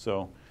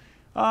 So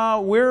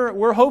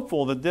we're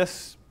hopeful that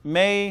this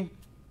may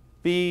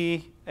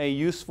be a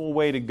useful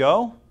way to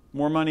go.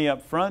 More money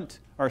up front,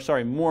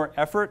 more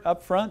effort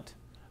up front,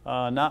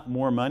 not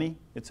more money.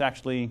 It's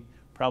actually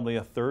probably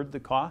 1/3 the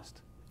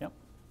cost. Yep.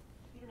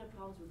 You don't have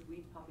problems with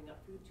weed popping up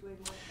through 2A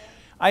modified?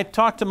 I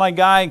talked to my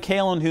guy,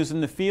 Kalen, who's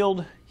in the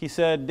field. He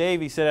said,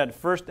 Dave,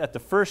 at the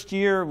first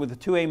year with the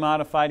 2A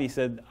modified, he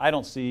said, I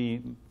don't see a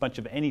bunch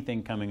of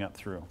anything coming up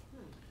through.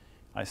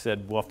 I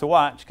said, we'll have to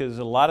watch, because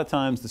a lot of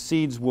times the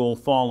seeds will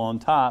fall on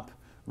top,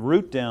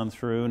 root down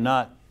through,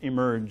 not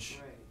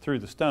emerge through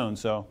the stone.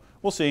 So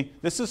we'll see.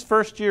 This is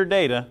first year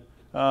data.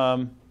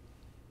 We're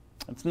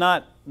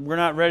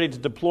not ready to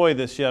deploy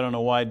this yet on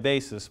a wide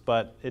basis,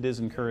 but it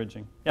is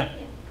encouraging. Yeah.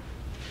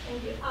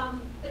 Thank you.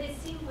 But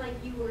it seemed like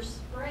you were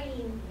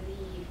spraying the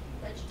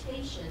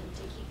vegetation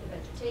to keep the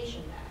vegetation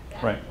vegetation back.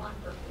 That Right. had one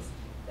purpose.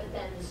 But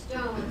then the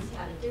stones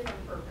had a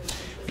different purpose,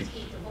 which was to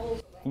keep the voles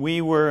away.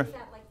 We were, Is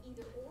that like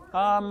either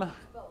or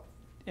both?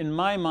 in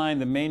my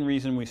mind, the main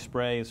reason we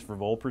spray is for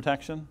vole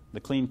protection, the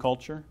clean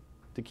culture,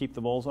 to keep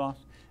the voles off.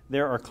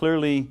 There are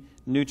clearly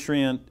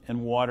nutrient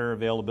and water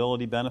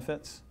availability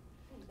benefits.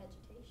 And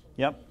vegetation.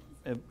 Yep.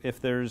 If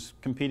there's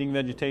competing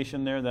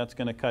vegetation there, that's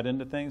going to cut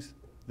into things.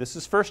 This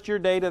is first year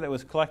data that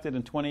was collected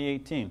in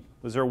 2018.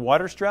 Was there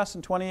water stress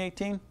in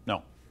 2018?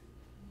 No.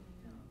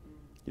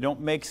 You don't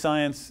make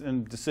science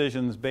and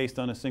decisions based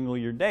on a single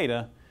year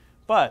data,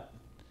 but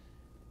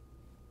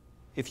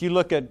if you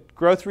look at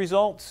growth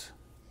results,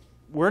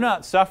 we're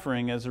not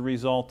suffering as a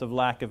result of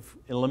lack of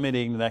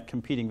eliminating that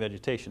competing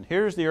vegetation.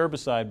 Here's the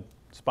herbicide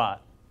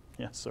spot.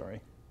 Yeah, sorry.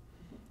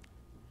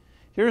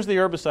 Here's the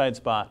herbicide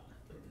spot.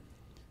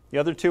 The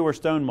other two are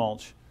stone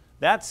mulch.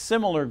 That's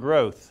similar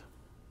growth.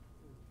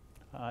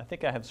 I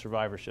think I have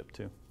survivorship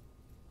too.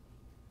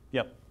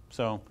 Yep.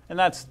 So, and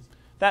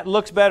that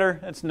looks better.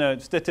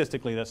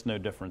 Statistically, that's no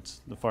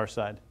difference. The far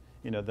side,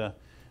 you know, the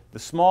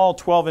small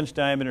 12-inch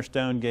diameter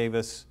stone gave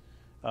us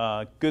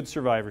good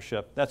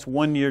survivorship. That's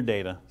 1 year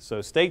data.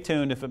 So stay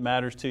tuned. If it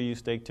matters to you,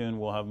 stay tuned.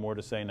 We'll have more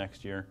to say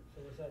next year.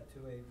 So was that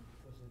 2A? Was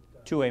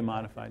it 2A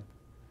modified.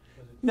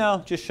 Was it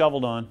No, just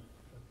shoveled on.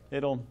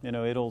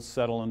 It'll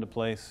settle into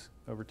place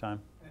over time.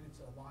 And it's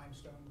a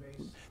limestone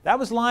base? That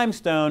was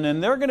limestone,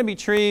 and there are going to be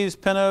trees,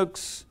 pin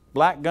oaks,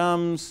 black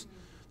gums.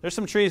 There's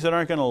some trees that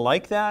aren't going to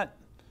like that.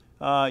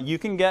 You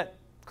can get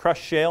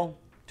crushed shale,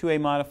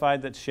 2A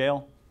modified that's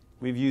shale.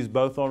 We've used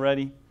both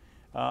already.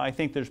 I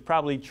think there's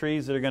probably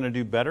trees that are going to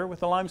do better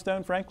with the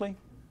limestone, frankly.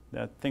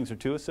 That things are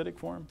too acidic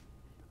for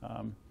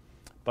them.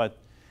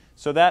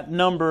 So that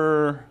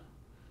number,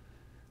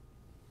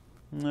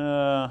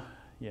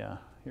 yeah,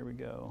 here we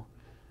go.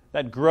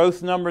 That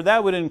growth number,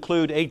 that would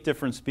include 8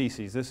 different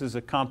species. This is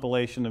a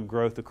compilation of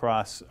growth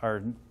across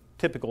our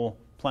typical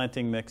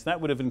planting mix.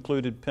 That would have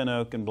included pin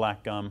oak and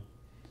black gum.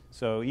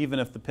 So even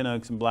if the pin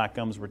oaks and black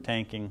gums were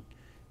tanking,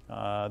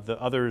 the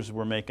others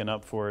were making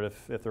up for it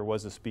if there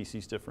was a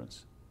species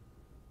difference.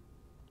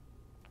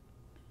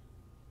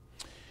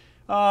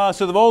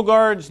 So the vole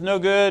guard's no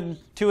good.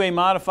 2A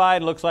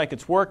modified, looks like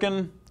it's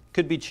working.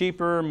 Could be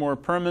cheaper, more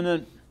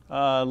permanent,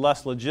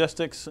 less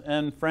logistics,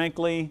 and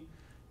frankly,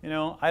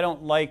 I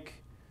don't like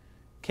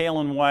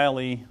Kalen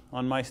Wiley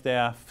on my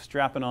staff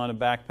strapping on a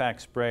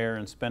backpack sprayer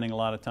and spending a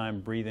lot of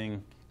time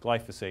breathing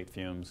glyphosate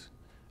fumes.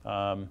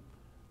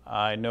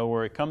 I know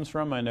where it comes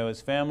from. I know his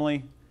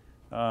family.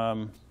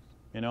 Do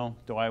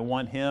I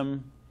want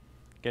him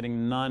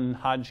getting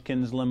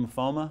non-Hodgkin's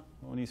lymphoma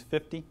when he's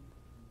 50?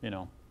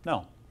 No.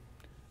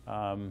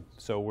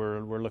 So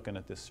we're looking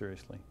at this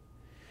seriously.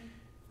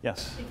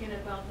 Yes? Thinking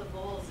about the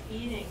voles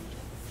eating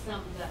some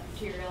of that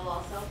material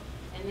also,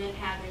 and then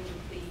having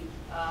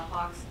the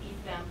hawks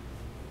eat them.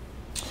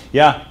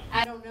 Yeah.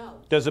 I don't know.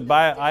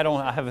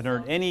 I haven't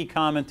heard any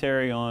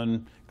commentary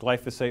on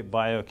glyphosate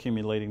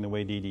bioaccumulating the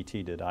way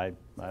DDT did. I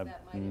have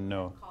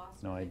no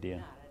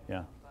idea.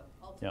 Yeah.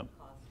 Yep.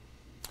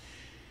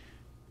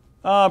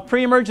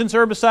 Pre-emergence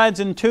herbicides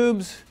in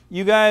tubes.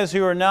 You guys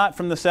who are not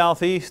from the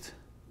southeast,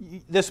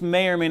 this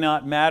may or may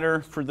not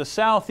matter. For the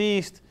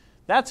southeast,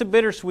 that's a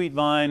bittersweet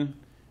vine.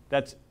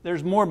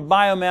 There's more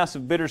biomass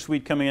of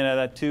bittersweet coming out of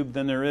that tube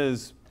than there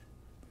is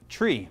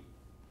tree.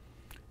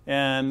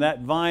 And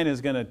that vine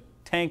is going to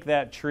tank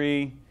that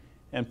tree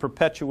and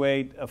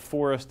perpetuate a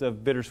forest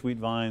of bittersweet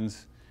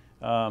vines.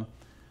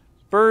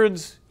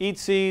 Birds eat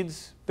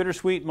seeds,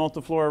 bittersweet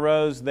multiflora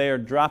rose. They are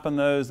dropping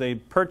those. They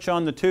perch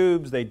on the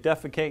tubes. They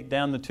defecate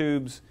down the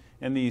tubes.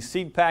 And these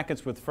seed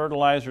packets with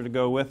fertilizer to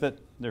go with it,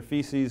 their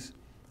feces,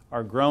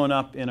 are growing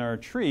up in our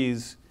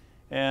trees.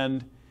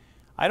 And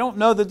I don't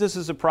know that this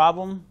is a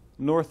problem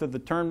north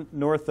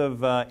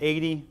of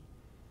 80,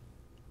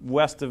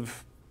 west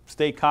of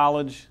State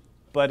College.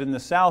 But in the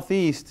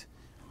southeast,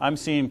 I'm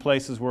seeing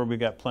places where we've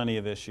got plenty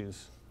of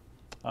issues.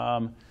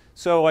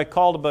 So I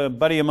called a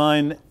buddy of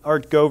mine,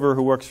 Art Gover,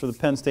 who works for the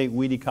Penn State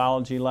Weed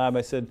Ecology Lab.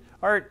 I said,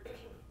 Art,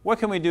 what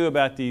can we do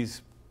about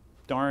these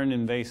darn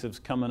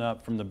invasives coming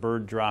up from the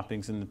bird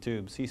droppings in the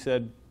tubes? He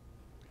said,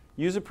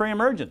 use a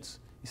pre-emergence.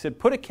 He said,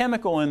 put a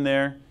chemical in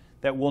there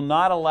that will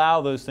not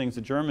allow those things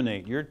to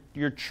germinate.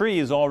 Your tree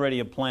is already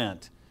a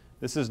plant.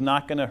 This is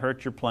not going to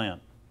hurt your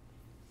plant.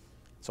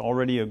 It's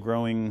already a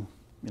growing,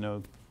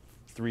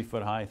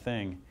 3-foot-high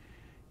thing.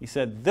 He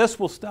said, this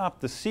will stop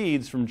the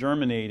seeds from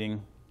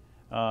germinating.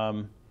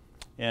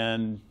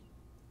 And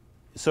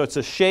so it's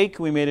a shake.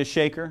 We made a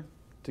shaker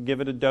to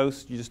give it a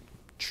dose. You just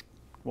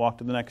walk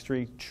to the next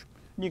tree.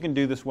 You can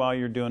do this while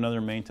you're doing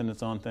other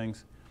maintenance on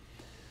things.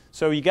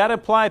 So you got to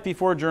apply it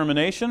before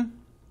germination.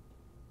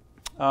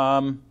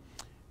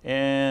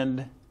 And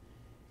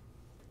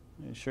let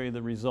me show you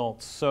the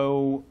results.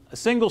 So a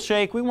single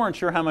shake, we weren't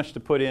sure how much to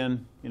put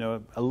in.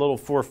 A little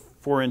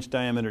 4-inch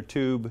diameter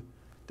tube.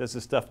 Does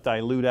the stuff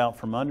dilute out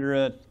from under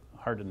it?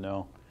 Hard to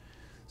know.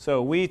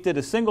 So we did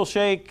a single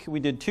shake. We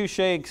did 2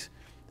 shakes.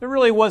 There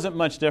really wasn't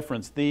much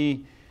difference. A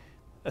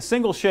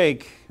single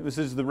shake, this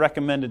is the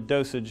recommended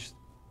dosage.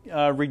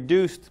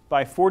 reduced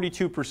by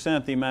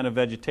 42% the amount of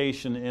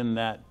vegetation in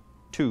that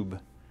tube.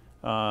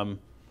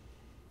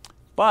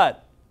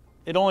 But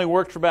it only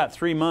worked for about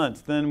 3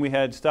 months. Then we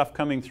had stuff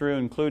coming through,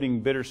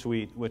 including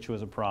bittersweet, which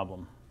was a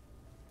problem.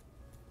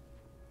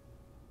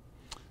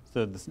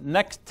 So the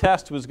next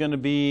test was going to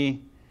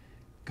be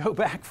go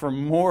back for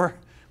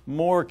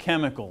more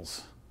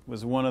chemicals,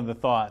 was one of the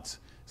thoughts.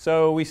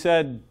 So we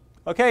said,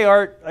 okay,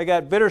 Art, I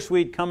got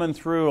bittersweet coming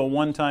through a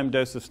one-time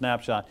dose of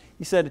Snapshot.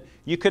 He said,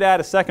 you could add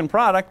a second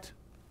product.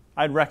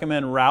 I'd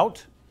recommend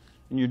Route,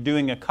 and you're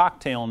doing a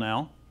cocktail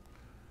now.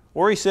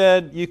 Or he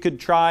said, you could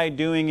try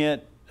doing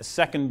it a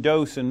second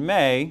dose in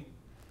May.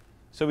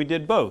 So we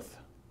did both.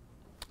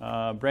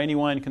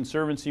 Brandywine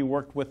Conservancy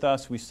worked with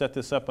us. We set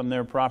this up on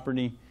their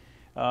property.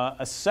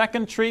 A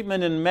second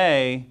treatment in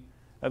May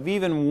of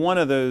even one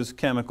of those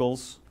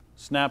chemicals,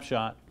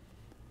 Snapshot,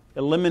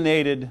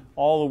 eliminated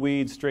all the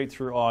weeds straight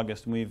through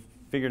August. And we've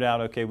figured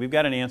out, okay, we've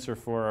got an answer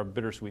for our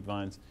bittersweet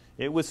vines.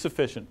 It was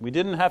sufficient. We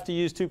didn't have to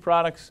use 2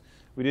 products.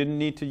 We didn't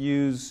need to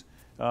use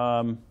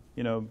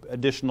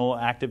additional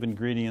active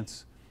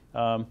ingredients.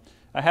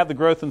 I have the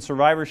growth and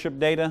survivorship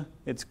data.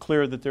 It's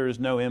clear that there is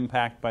no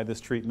impact by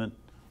this treatment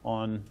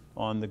on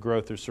the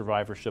growth or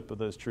survivorship of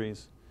those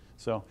trees.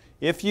 So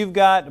if you've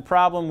got a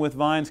problem with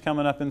vines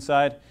coming up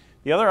inside,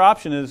 the other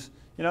option is,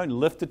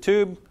 lift the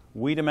tube,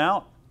 weed them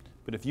out.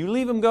 But if you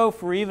leave them go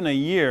for even a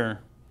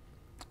year,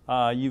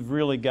 you've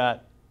really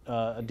got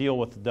a deal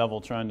with the devil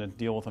trying to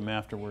deal with them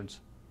afterwards.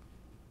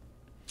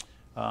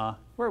 Where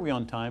are we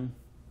on time?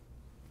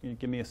 Can you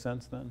give me a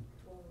sense then?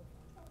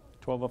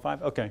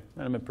 12:05? Okay,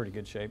 I'm in pretty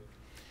good shape.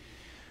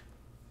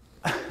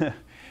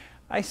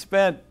 I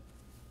spent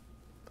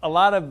a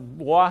lot of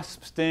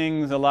wasp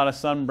stings, a lot of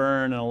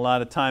sunburn, and a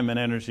lot of time and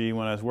energy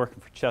when I was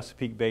working for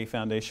Chesapeake Bay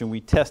Foundation.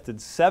 We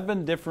tested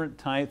 7 different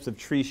types of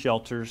tree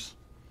shelters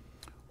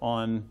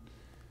on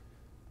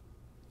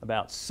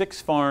about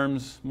 6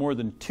 farms, more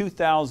than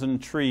 2,000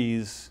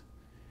 trees,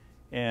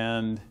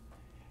 and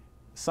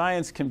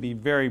science can be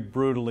very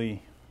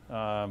brutally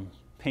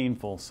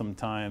painful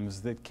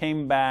sometimes. That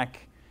came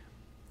back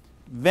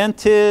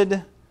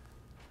vented,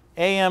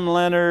 A.M.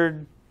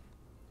 Leonard,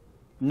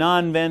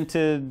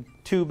 non-vented,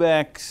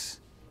 Tubex,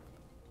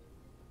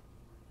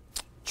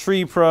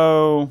 Tree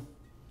Pro.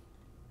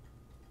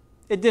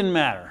 It didn't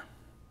matter.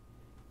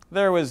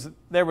 There was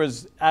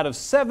out of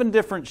 7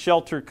 different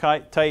shelter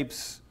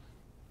types,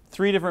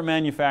 3 different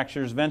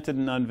manufacturers, vented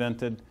and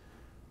unvented.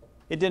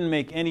 It didn't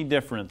make any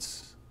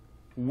difference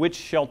which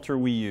shelter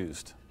we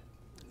used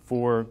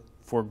for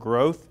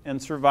growth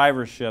and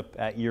survivorship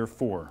at year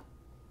 4.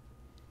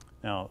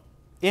 Now,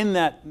 in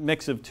that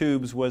mix of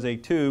tubes was a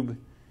tube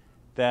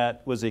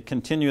that was a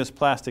continuous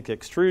plastic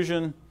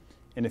extrusion,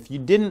 and if you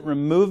didn't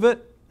remove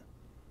it,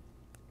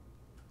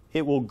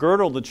 it will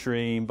girdle the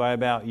tree by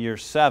about year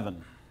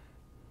 7.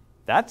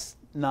 That's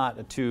not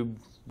a tube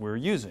we're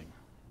using.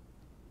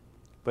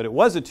 But it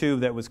was a tube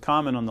that was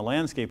common on the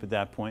landscape at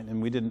that point,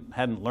 and we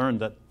hadn't learned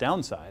that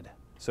downside.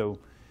 So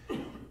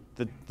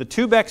the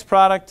Tubex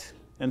product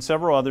and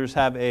several others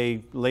have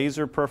a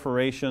laser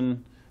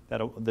perforation that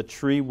the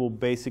tree will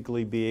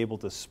basically be able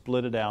to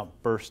split it out,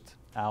 burst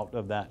out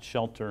of that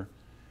shelter.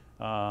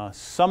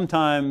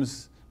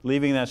 Sometimes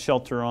leaving that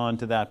shelter on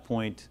to that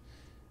point,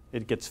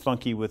 it gets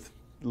funky with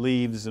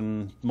leaves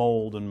and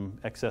mold and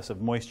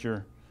excessive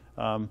moisture.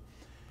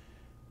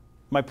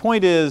 My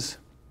point is,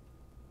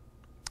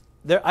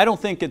 I don't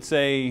think it's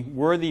a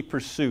worthy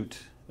pursuit,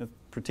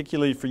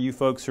 particularly for you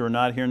folks who are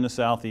not here in the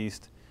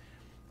Southeast.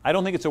 I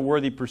don't think it's a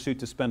worthy pursuit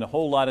to spend a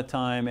whole lot of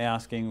time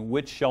asking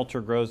which shelter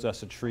grows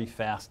us a tree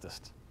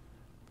fastest.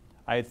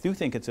 I do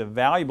think it's a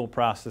valuable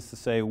process to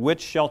say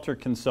which shelter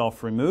can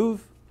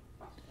self-remove,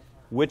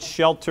 which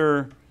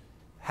shelter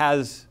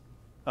has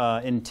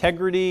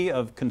integrity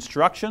of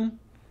construction,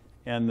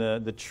 and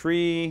the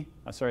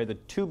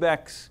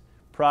Tubex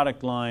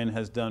product line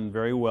has done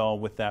very well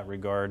with that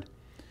regard.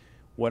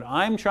 What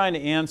I'm trying to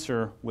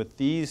answer with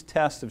these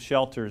tests of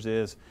shelters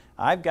is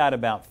I've got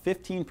about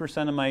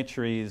 15% of my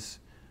trees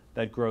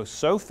that grow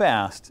so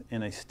fast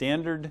in a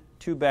standard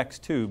Tubex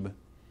tube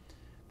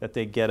that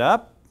they get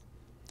up,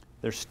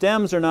 their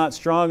stems are not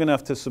strong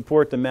enough to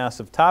support the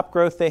massive top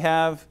growth they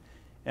have,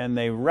 and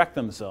they wreck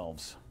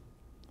themselves.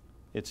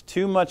 It's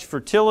too much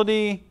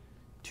fertility,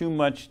 too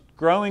much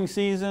growing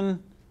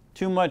season,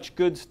 too much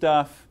good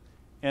stuff,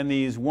 and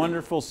these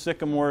wonderful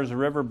sycamores,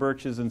 river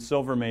birches, and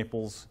silver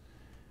maples,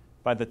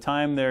 by the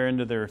time they're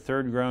into their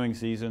 3rd growing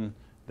season,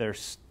 they're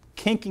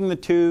kinking the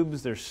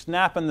tubes, they're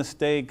snapping the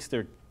stakes,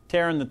 they're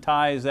tearing the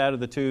ties out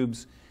of the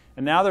tubes,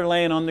 and now they're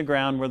laying on the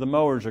ground where the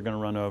mowers are going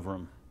to run over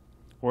them.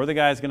 Or the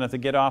guy's going to have to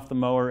get off the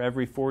mower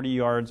every 40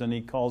 yards, and he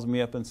calls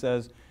me up and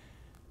says,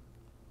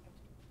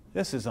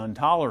 "This is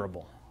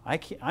intolerable. I'm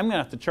going to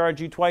have to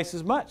charge you twice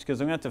as much because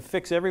I'm going to have to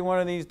fix every one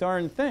of these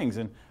darn things,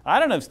 and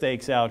I don't have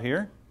stakes out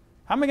here.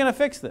 How am I going to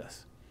fix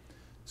this?"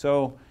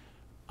 So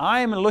I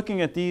am looking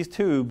at these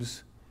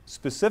tubes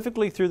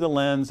specifically through the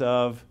lens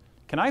of,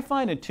 can I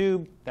find a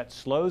tube that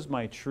slows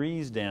my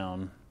trees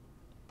down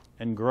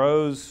and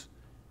grows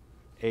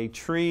a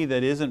tree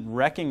that isn't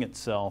wrecking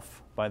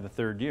itself by the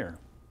third year.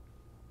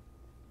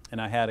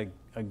 And I had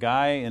a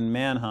guy in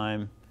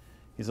Mannheim,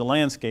 he's a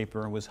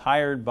landscaper, was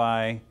hired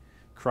by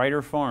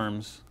Kreider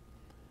Farms,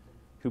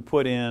 who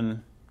put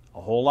in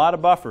a whole lot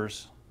of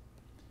buffers,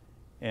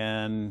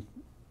 and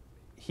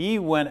he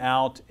went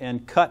out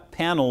and cut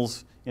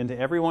panels into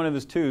every one of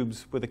his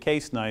tubes with a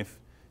case knife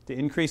to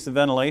increase the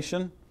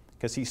ventilation,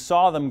 because he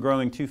saw them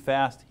growing too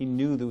fast. He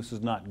knew this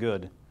was not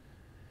good.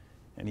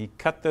 And he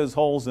cut those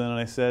holes in, and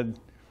I said,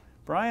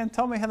 Brian,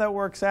 tell me how that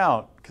works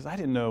out, because I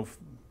didn't know if,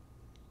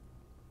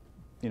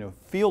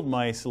 field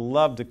mice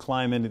love to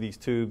climb into these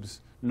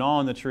tubes, gnaw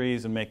on the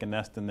trees and make a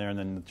nest in there, and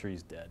then the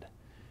tree's dead.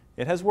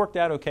 It has worked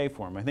out okay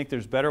for him. I think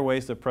there's better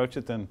ways to approach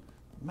it than,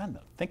 man,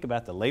 think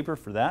about the labor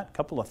for that, a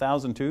couple of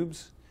thousand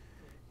tubes,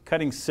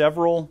 cutting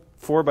several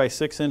 4 by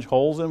 6 inch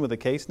holes in with a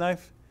case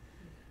knife.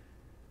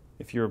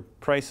 If your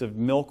price of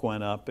milk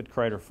went up at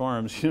Kreider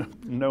Farms, you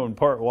know in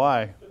part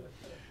why.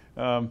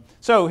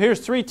 So here's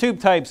 3 tube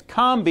types.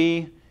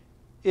 Combi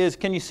is,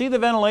 can you see the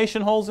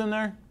ventilation holes in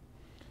there?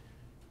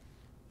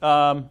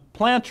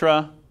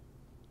 Plantra,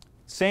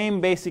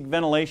 same basic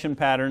ventilation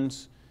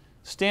patterns.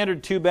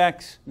 Standard tube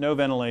X, no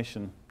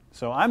ventilation.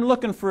 So I'm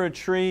looking for a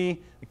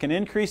tree that can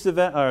increase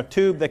the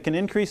tube that can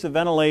increase the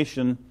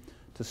ventilation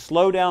to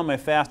slow down my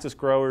fastest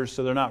growers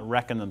so they're not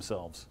wrecking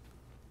themselves.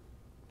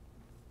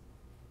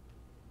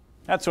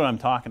 That's what I'm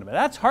talking about.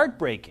 That's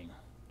heartbreaking.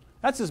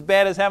 That's as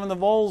bad as having the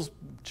voles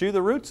chew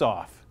the roots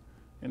off.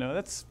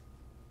 That's,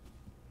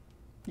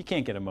 you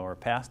can't get a mower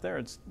past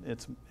there.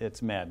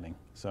 It's maddening.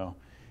 So,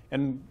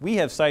 and we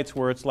have sites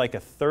where it's like a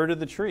third of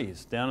the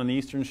trees down on the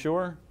Eastern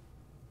Shore,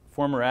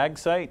 former ag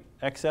site,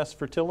 excess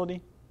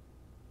fertility.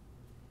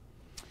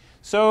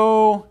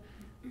 So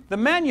the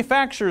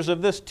manufacturers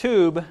of this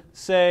tube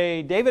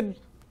say, David,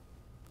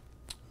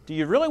 do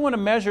you really want to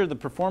measure the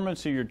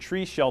performance of your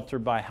tree shelter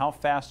by how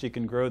fast you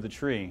can grow the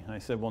tree? And I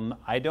said, well,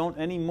 I don't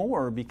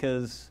anymore,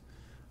 because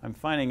I'm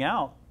finding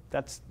out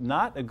that's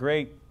not a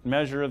great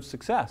measure of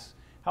success.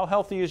 How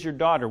healthy is your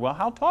daughter? Well,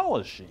 how tall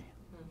is she?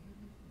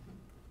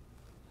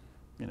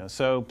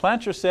 So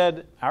Planter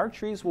said, our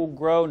trees will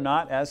grow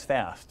not as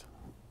fast.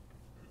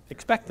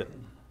 Expect it.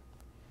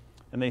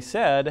 And they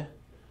said,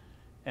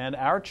 and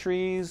our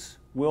trees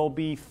will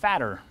be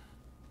fatter.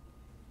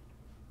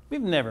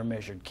 We've never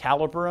measured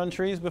caliper on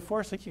trees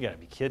before. It's like, you got to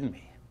be kidding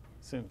me.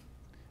 So,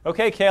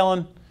 okay,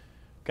 Kalen,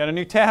 got a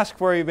new task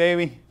for you,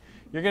 baby.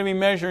 You're going to be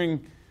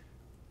measuring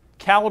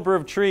caliber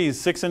of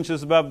trees 6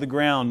 inches above the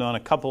ground on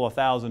a couple of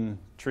thousand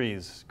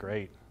trees.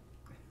 Great.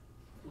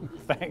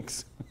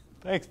 Thanks.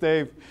 Thanks,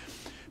 Dave.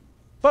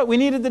 But we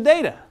needed the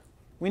data.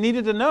 We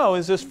needed to know,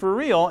 is this for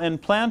real?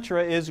 And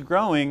Plantra is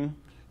growing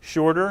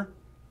shorter,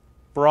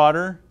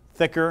 broader,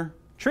 thicker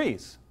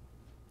trees.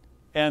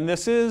 And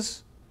this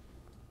is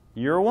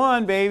year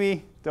 1,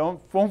 baby.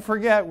 Don't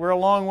forget, we're a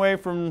long way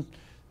from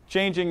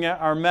changing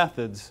our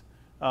methods.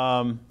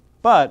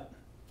 But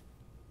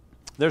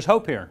there's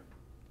hope here.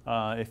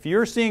 If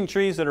you're seeing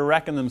trees that are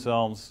wrecking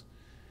themselves,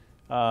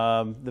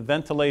 the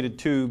ventilated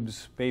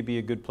tubes may be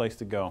a good place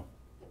to go.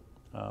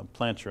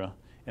 Plantra.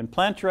 And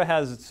Plantra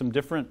has some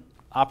different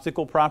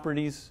optical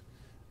properties.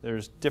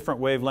 There's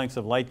different wavelengths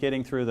of light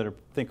getting through that I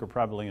think are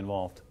probably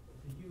involved.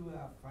 Did you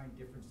find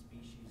different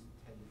species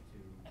tended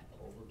to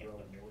overgrow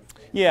more?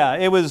 Yeah,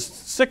 it was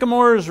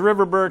sycamores,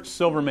 river birch,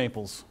 silver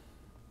maples.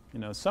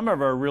 Some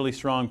of our really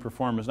strong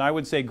performers. And I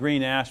would say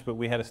green ash, but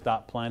we had to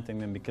stop planting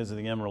them because of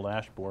the emerald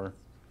ash borer.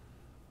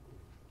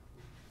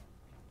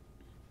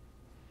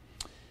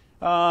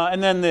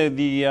 And then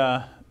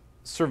the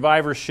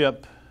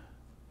survivorship,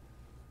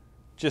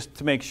 just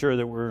to make sure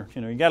that we're,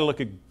 you got to look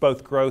at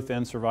both growth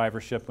and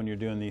survivorship when you're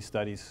doing these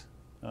studies.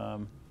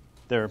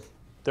 They're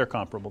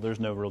comparable. There's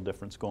no real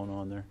difference going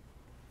on there.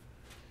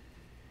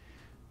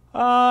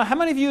 How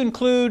many of you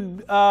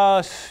include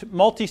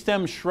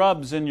multi-stem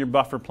shrubs in your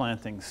buffer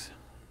plantings?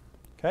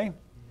 Okay.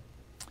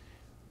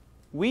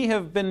 We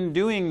have been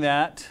doing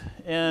that,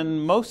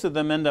 and most of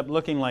them end up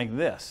looking like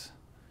this.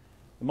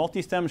 The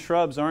multi-stem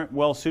shrubs aren't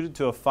well suited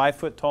to a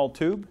 5-foot tall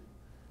tube.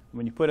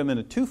 When you put them in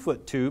a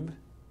 2-foot tube,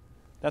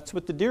 that's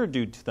what the deer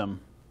do to them.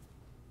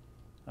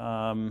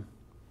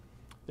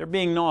 They're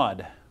being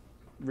gnawed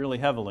really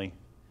heavily.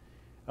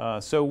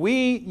 So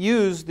we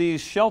use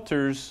these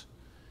shelters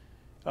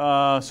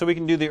so we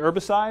can do the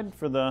herbicide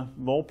for the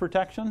vole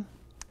protection,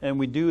 and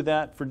we do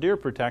that for deer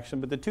protection,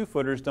 but the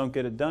 2-footers don't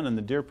get it done in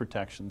the deer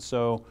protection.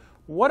 So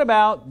what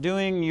about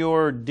doing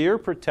your deer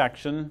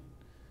protection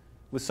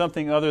with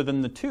something other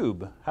than the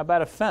tube? How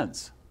about a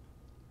fence?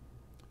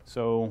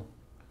 So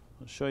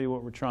I'll show you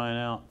what we're trying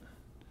out.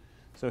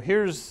 So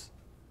here's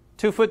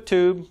 2-foot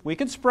tube. We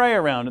can spray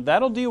around it.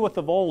 That'll deal with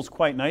the voles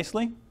quite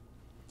nicely.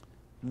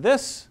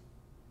 This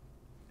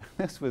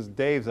was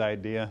Dave's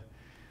idea.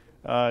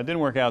 It didn't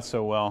work out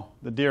so well.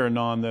 The deer are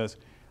gnawing those.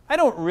 I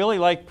don't really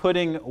like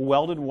putting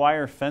welded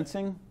wire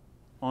fencing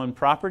on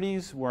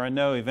properties where I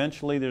know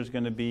eventually there's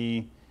going to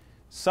be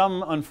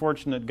some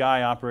unfortunate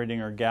guy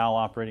operating or gal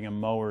operating a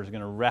mower is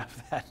going to wrap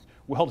that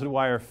welded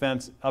wire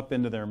fence up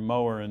into their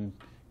mower and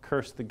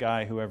curse the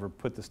guy whoever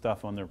put the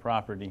stuff on their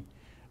property.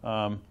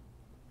 I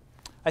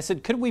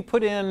said, could we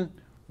put in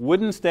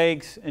wooden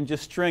stakes and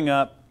just string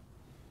up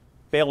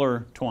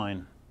baler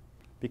twine?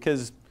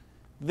 Because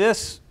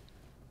this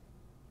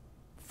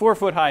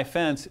 4-foot high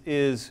fence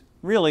is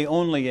really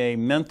only a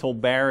mental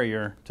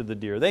barrier to the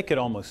deer. They could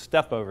almost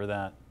step over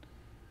that,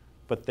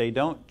 but they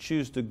don't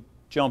choose to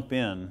jump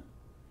in.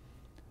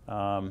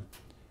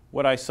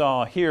 What I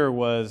saw here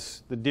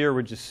was the deer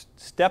were just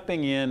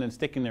stepping in and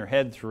sticking their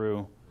head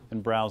through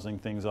and browsing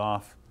things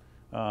off.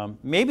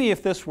 Maybe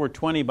if this were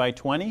 20 by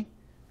 20,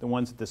 the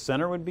ones at the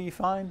center would be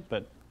fine,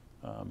 but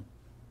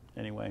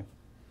anyway.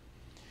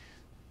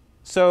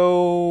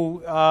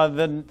 So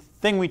the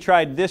thing we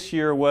tried this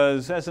year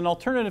was as an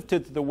alternative to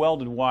the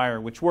welded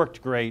wire, which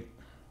worked great.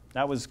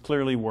 That was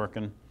clearly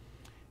working.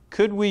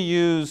 Could we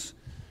use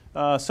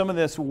some of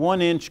this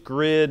 1-inch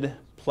grid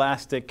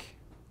plastic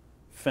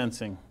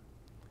fencing?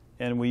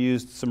 And we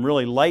used some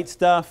really light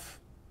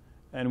stuff,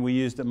 and we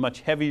used a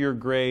much heavier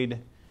grade,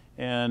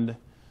 and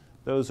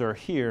those are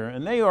here.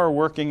 And they are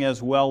working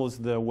as well as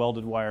the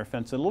welded wire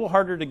fence. A little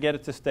harder to get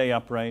it to stay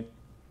upright.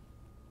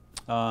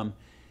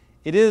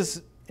 It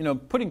is,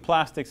 putting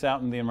plastics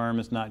out in the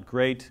environment is not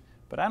great,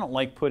 but I don't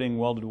like putting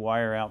welded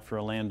wire out for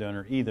a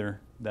landowner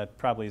either. That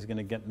probably is going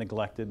to get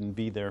neglected and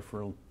be there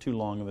for too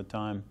long of a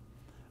time.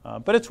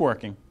 But it's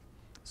working.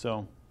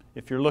 So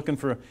if you're looking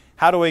for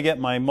how do I get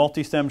my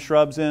multi-stem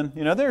shrubs in,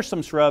 there's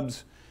some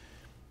shrubs,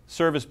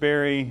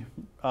 serviceberry,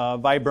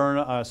 black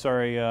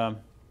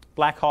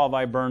haw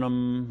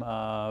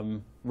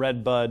viburnum,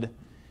 red bud.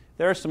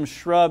 There are some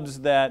shrubs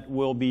that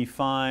will be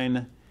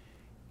fine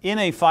in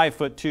a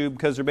 5-foot tube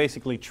because they're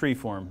basically tree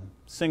form,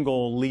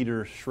 single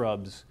leader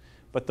shrubs.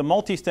 But the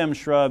multi-stem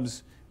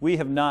shrubs we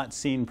have not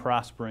seen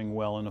prospering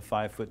well in a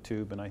 5-foot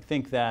tube, and I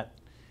think that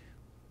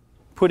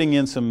putting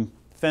in some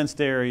fenced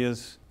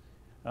areas,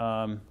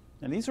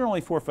 and these are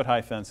only 4-foot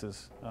high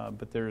fences,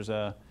 but there's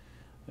a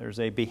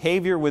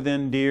behavior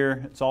within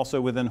deer, it's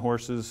also within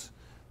horses,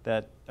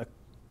 that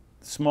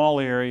small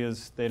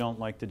areas they don't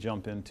like to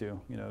jump into.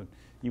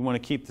 You want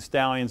to keep the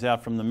stallions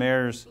out from the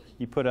mares.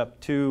 You put up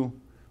 2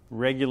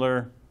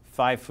 regular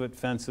 5-foot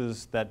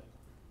fences that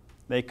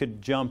they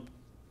could jump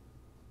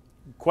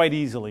quite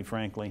easily,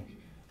 frankly.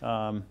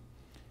 But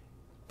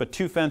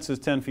 2 fences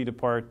 10 feet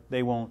apart,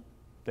 they won't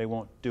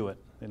do it.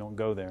 They don't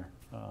go there.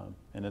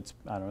 And it's,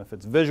 I don't know if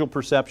it's visual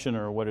perception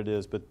or what it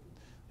is, but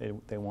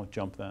they won't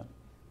jump that.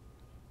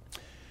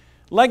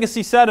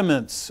 Legacy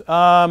sediments.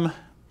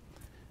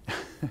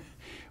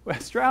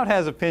 Stroud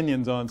has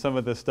opinions on some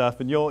of this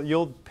stuff, and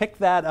you'll pick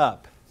that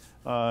up.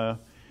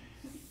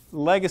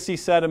 Legacy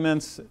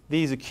sediments,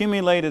 these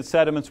accumulated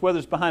sediments, whether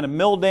it's behind a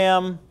mill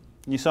dam,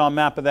 you saw a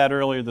map of that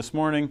earlier this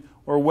morning,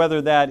 or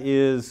whether that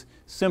is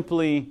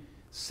simply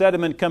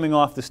sediment coming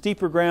off the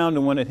steeper ground,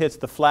 and when it hits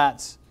the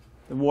flats,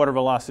 the water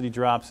velocity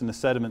drops and the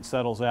sediment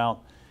settles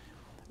out.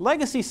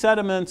 Legacy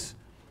sediments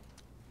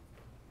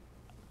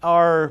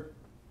are,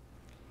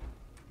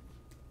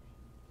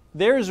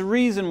 there's a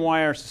reason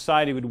why our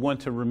society would want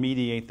to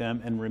remediate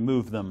them and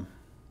remove them.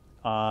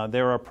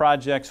 There are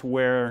projects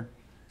where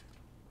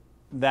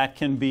that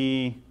can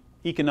be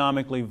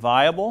economically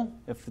viable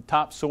if the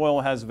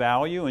topsoil has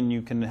value and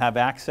you can have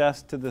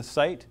access to the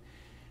site.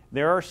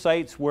 There are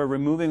sites where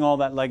removing all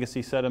that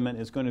legacy sediment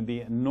is going to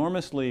be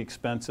enormously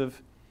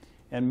expensive,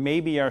 and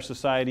maybe our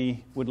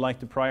society would like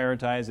to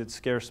prioritize its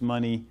scarce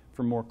money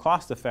for more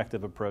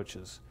cost-effective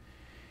approaches.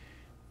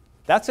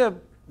 That's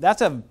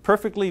a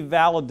perfectly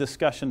valid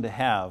discussion to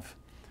have.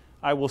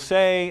 I will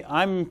say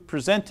I'm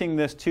presenting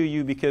this to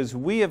you because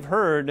we have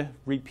heard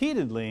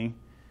repeatedly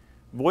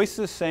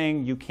voices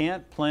saying you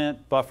can't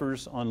plant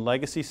buffers on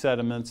legacy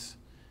sediments.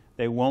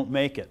 They won't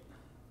make it.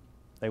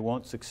 They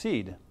won't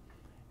succeed.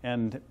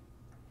 And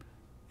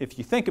if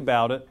you think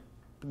about it,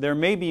 there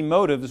may be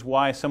motives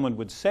why someone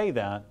would say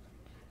that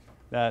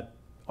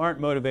aren't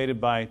motivated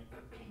by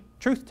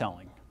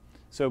truth-telling.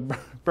 So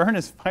Bern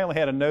has finally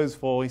had a nose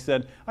full. He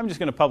said, I'm just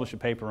going to publish a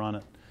paper on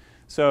it.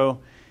 So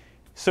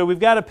we've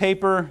got a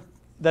paper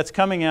that's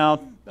coming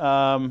out,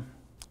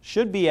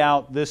 should be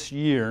out this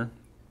year,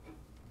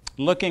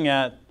 looking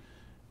at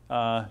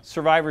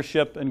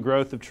survivorship and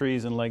growth of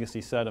trees and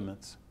legacy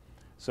sediments.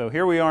 So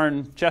here we are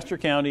in Chester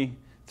County,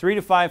 3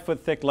 to 5 foot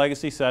thick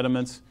legacy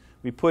sediments.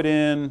 We put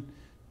in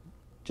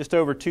just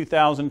over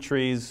 2,000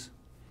 trees.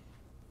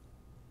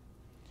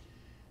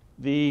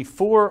 The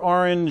 4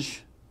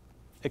 orange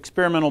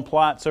experimental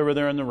plots over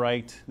there on the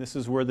right, this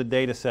is where the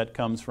data set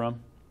comes from.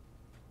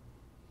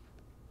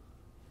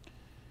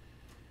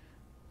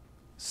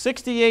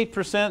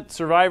 68%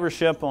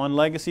 survivorship on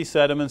legacy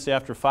sediments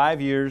after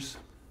 5 years.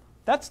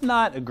 That's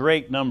not a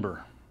great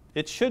number.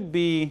 It should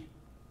be,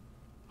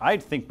 I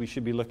think we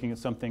should be looking at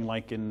something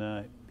like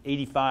in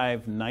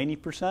 85,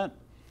 90%.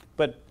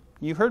 But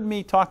you heard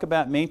me talk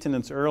about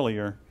maintenance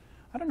earlier.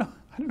 I don't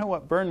know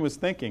what Bern was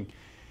thinking.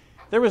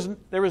 There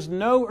was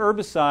no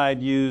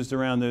herbicide used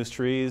around those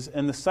trees,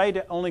 and the site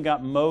only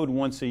got mowed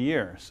once a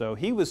year. So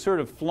he was sort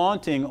of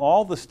flaunting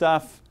all the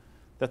stuff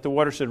that the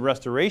Watershed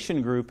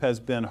Restoration Group has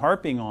been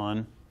harping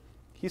on.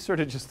 he sort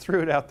of just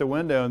threw it out the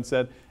window and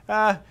said,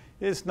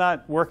 it's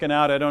not working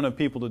out. I don't have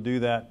people to do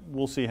that.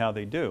 We'll see how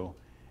they do.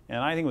 And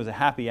I think it was a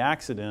happy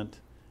accident.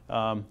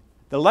 The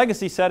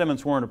legacy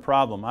sediments weren't a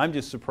problem. I'm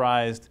just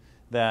surprised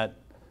that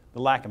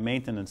the lack of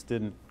maintenance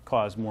didn't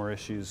cause more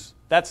issues.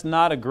 That's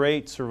not a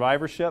great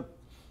survivorship.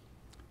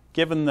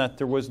 Given that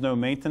there was no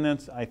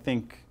maintenance, I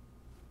think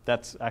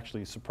that's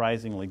actually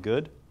surprisingly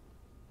good.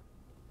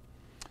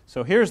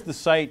 So here's the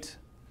site,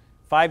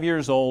 5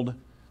 years old.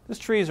 These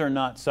trees are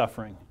not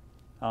suffering.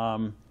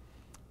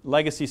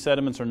 Legacy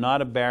sediments are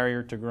not a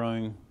barrier to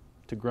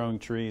growing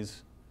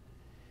trees.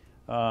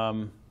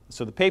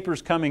 So the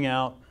paper's coming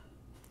out.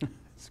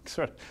 It's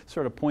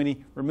sort of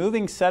pointy.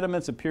 Removing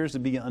sediments appears to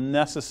be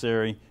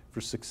unnecessary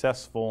for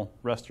successful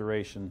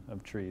restoration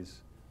of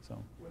trees.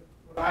 So. What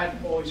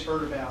I've always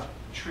heard about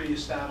tree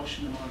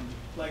establishment on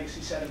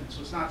legacy sediments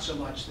was not so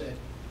much that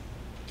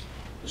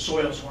the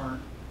soils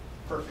weren't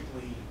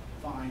perfectly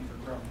fine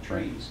for growing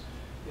trees.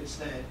 Right. It's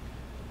that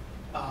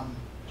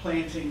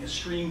planting a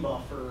stream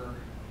buffer,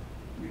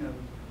 you know,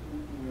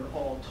 we're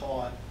all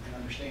taught and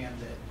understand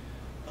that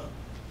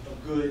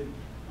a good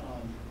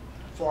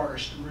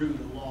forest route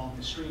along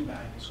the stream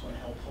bank is going to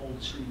help hold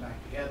the stream bank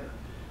together.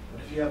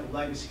 But if you have a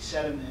legacy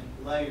sediment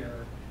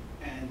layer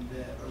and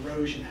the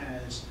erosion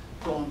has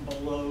gone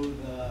below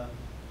the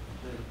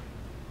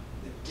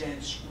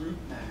dense root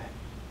mat,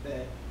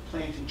 that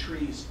planting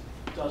trees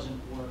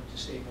doesn't work to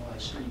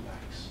stabilize stream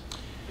banks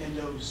in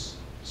those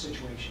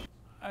situations.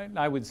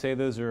 I would say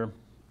those are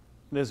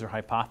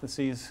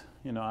hypotheses.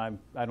 You know,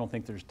 I don't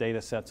think there's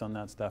data sets on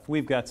that stuff.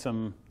 We've got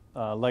some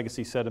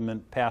legacy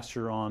sediment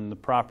pasture on the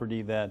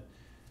property that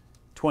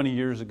 20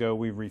 years ago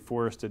we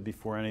reforested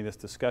before any of this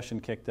discussion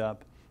kicked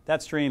up.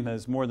 That stream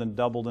has more than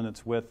doubled in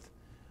its width.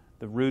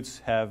 The roots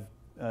have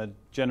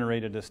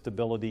generated a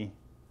stability.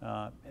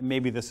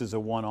 Maybe this is a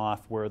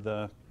one-off where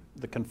the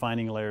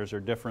confining layers are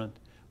different,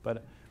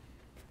 but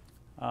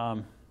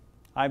I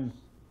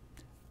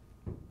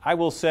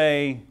will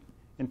say,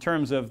 in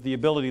terms of the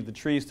ability of the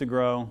trees to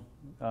grow,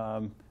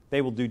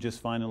 they will do just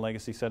fine in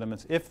legacy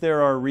sediments. If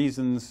there are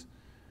reasons,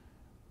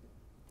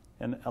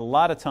 and a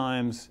lot of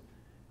times,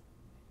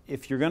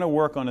 if you're going to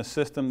work on a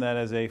system that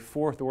is a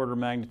fourth order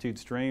magnitude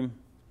stream,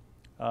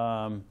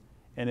 and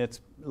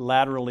it's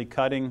laterally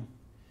cutting,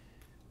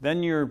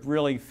 then you're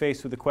really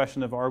faced with the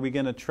question of, are we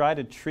going to try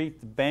to treat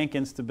the bank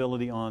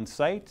instability on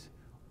site,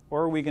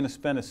 or are we going to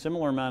spend a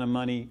similar amount of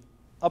money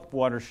up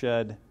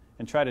watershed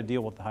and try to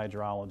deal with the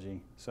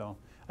hydrology? So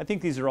I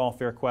think these are all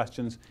fair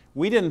questions.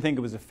 We didn't think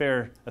it was a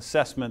fair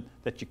assessment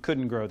that you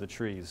couldn't grow the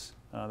trees.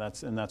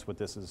 That's what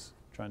this is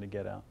trying to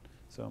get at.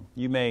 So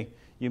you may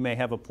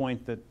have a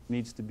point that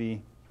needs to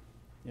be,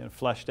 you know,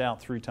 fleshed out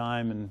through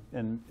time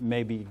and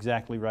may be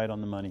exactly right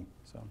on the money.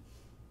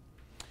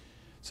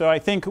 So I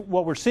think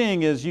what we're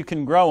seeing is you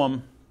can grow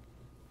them.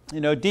 You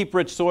know, deep,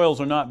 rich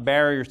soils are not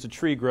barriers to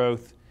tree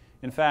growth.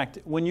 In fact,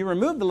 when you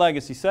remove the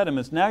legacy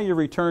sediments, now you're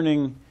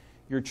returning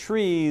your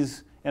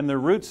trees and their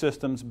root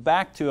systems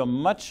back to a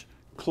much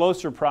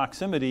closer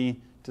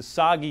proximity to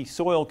soggy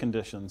soil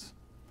conditions.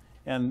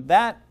 And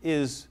that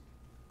is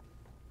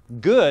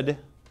good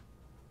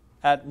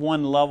at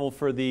one level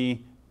for the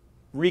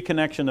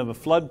reconnection of a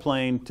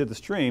floodplain to the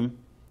stream,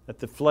 that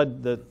the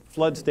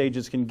flood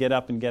stages can get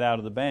up and get out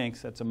of the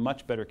banks. That's a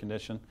much better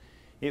condition.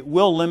 It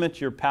will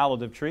limit your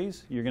palette of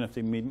trees. You're going to have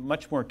to be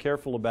much more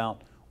careful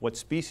about what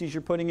species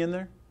you're putting in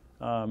there,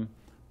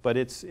 but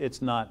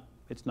it's not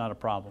a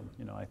problem.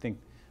 You know, I think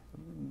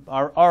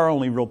our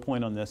only real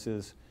point on this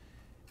is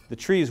the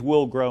trees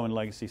will grow in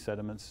legacy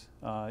sediments.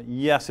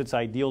 Yes, it's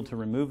ideal to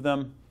remove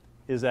them.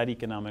 Is that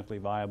economically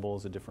viable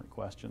is a different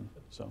question.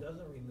 So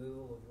doesn't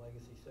removal of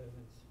legacy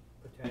sediments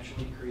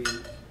potentially create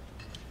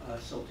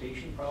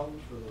siltation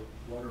problems for the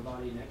water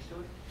body next to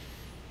it?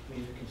 I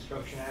mean, the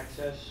construction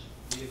access,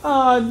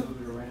 vehicles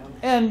move it around?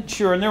 And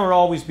sure, and there will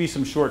always be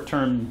some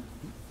short-term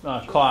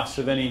costs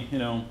of any, you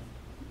know,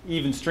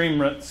 even stream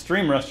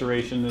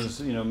restoration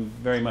is, you know,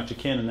 very much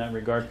akin in that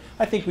regard.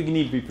 I think we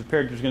need to be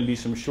prepared. There's going to be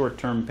some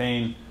short-term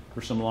pain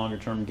for some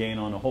longer-term gain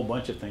on a whole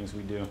bunch of things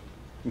we do,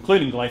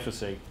 including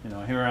glyphosate. You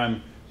know, here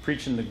I'm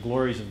preaching the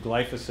glories of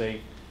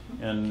glyphosate,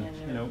 and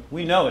you know,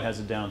 we know it has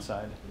a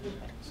downside.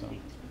 So,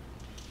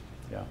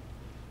 yeah.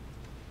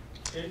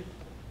 How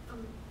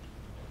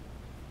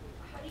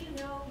do you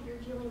know you're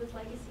dealing with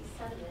legacy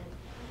sediment?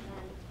 And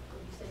then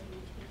you said you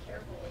need to be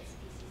careful what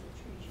species of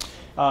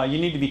trees. You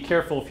need to be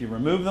careful if you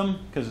remove them,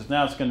 because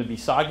now it's going to be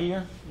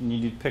soggier, and you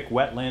need to pick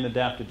wetland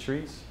adapted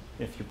trees.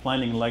 If you're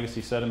planting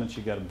legacy sediments,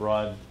 you've got a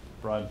broad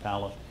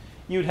palette.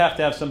 You'd have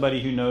to have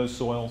somebody who knows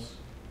soils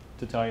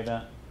to tell you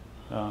that.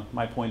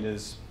 My point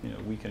is, you know,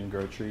 we can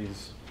grow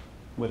trees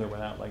with or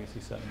without legacy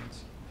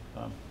sediments.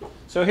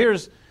 So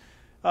here's,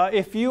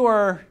 if you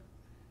are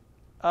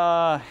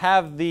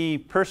have the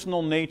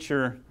personal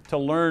nature to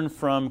learn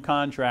from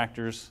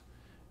contractors,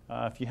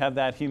 if you have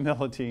that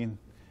humility,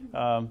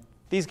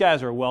 these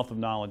guys are a wealth of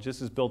knowledge.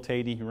 This is Bill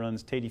Tatey, who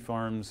runs Tatey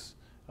Farms.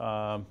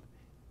 I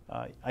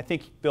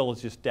think Bill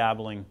is just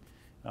dabbling.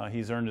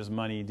 He's earned his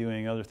money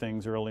doing other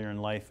things earlier in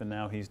life, and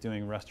now he's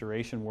doing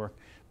restoration work.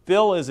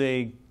 Bill is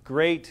a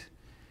great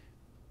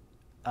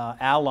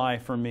ally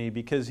for me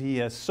because he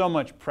has so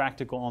much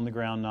practical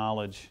on-the-ground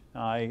knowledge.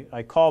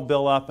 I call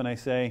Bill up and I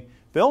say,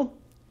 Bill,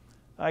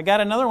 I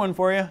got another one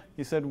for you.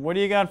 He said, what do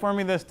you got for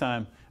me this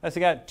time? I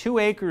said, I got 2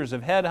 acres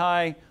of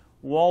head-high,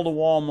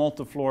 wall-to-wall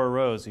multiflora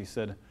rose. He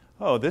said,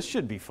 oh, this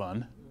should be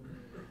fun.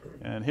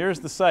 And here's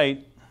the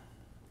site.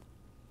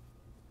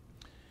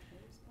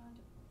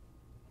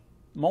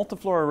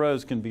 Multiflora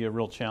rose can be a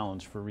real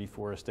challenge for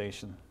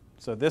reforestation.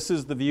 So this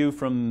is the view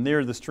from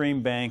near the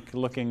stream bank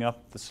looking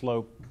up the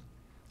slope.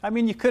 I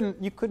mean, you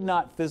could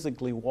not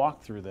physically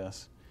walk through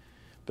this.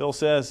 Bill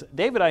says,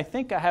 David, I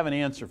think I have an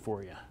answer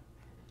for you.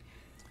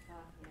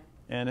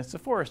 And it's a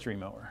forestry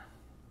mower.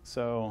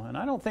 So, and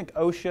I don't think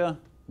OSHA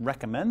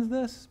recommends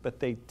this, but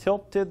they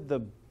tilted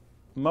the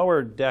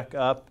mower deck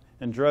up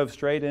and drove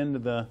straight into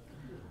the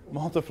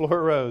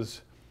multiflora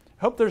rose.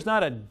 I hope there's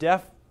not a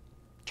deaf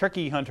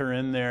turkey hunter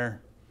in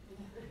there,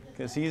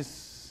 because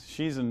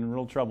she's in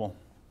real trouble.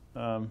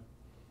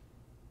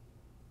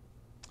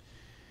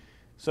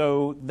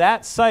 So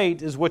that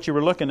site is what you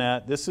were looking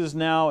at. This is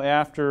now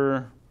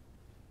after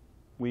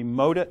we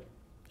mowed it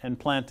and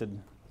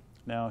planted.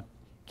 Now,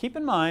 keep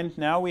in mind,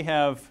 now we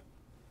have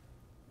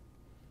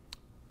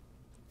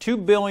 2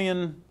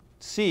 billion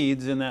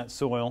seeds in that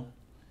soil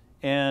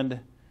and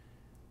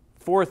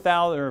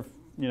 4,000 or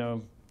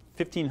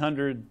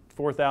 1,500,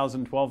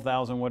 4,000,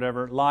 12,000,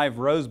 whatever, live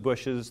rose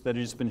bushes that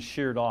have just been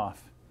sheared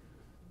off.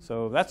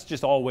 So that's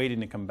just all waiting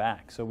to come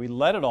back. So we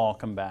let it all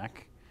come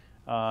back.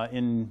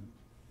 In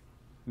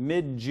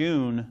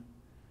mid-June,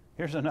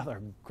 here's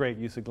another great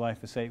use of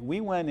glyphosate. We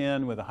went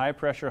in with a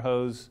high-pressure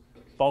hose,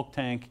 bulk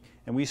tank,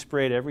 and we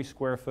sprayed every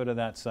square foot of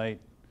that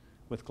site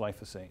with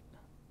glyphosate.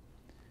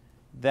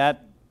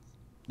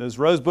 Those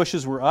rose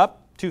bushes were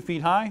up 2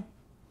 feet high.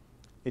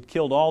 It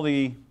killed all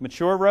the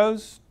mature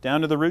rose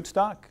down to the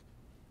rootstock.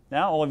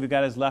 Now all you've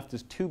got is left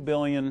is 2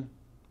 billion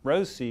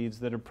rose seeds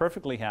that are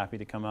perfectly happy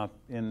to come up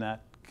in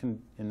that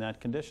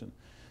condition.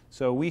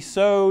 So we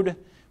sowed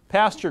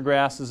pasture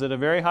grasses at a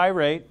very high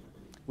rate.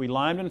 We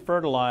limed and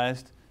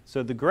fertilized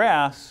so the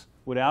grass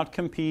would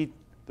outcompete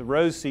the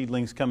rose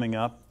seedlings coming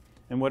up,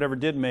 and whatever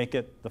did make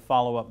it, the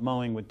follow-up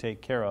mowing would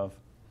take care of.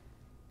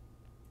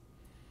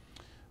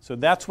 So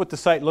that's what the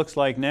site looks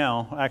like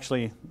now.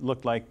 Actually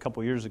looked like a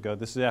couple years ago.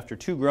 This is after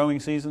 2 growing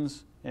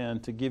seasons,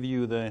 and to give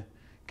you the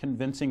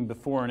convincing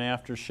before and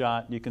after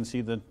shot, you can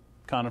see the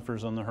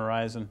conifers on the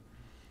horizon.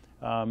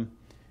 That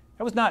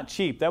was not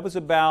cheap. That was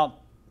about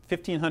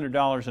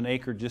 $1,500 an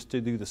acre just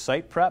to do the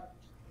site prep.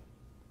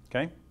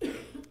 Okay,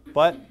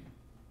 but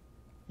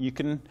you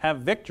can have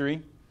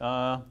victory.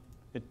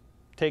 It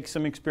takes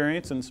some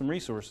experience and some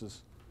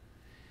resources.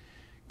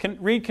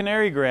 Reed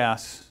canary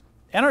grass.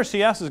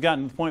 NRCS has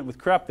gotten to the point with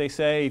CREP, they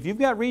say, if you've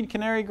got reed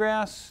canary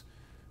grass,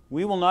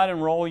 we will not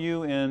enroll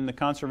you in the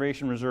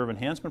Conservation Reserve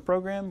Enhancement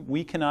Program.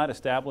 We cannot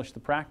establish the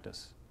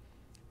practice.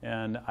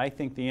 And I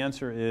think the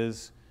answer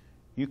is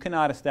you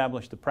cannot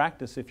establish the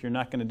practice if you're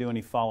not going to do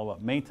any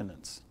follow-up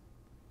maintenance.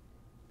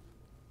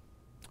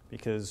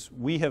 Because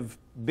we have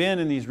been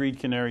in these reed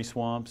canary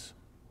swamps,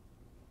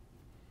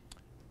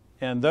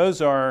 and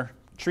those are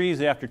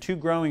trees after 2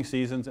 growing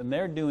seasons, and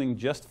they're doing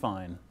just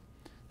fine.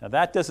 Now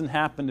that doesn't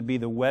happen to be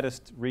the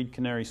wettest reed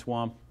canary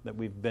swamp that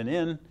we've been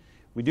in.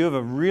 We do have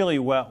a really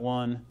wet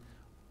one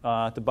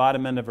at the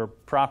bottom end of our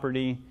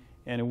property,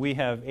 and we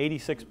have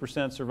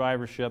 86%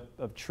 survivorship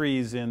of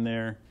trees in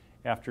there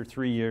after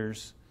 3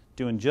 years,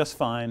 doing just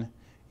fine.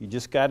 You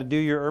just got to do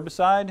your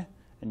herbicide,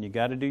 and you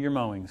got to do your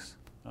mowings.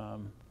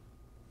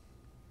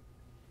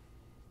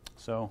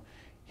 So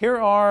here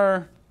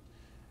are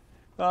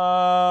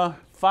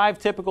 5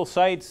 typical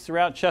sites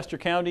throughout Chester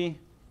County.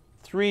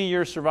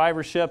 3-year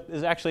survivorship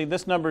is actually,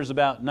 this number is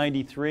about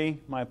 93.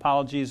 My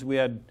apologies. We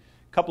had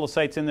a couple of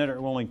sites in there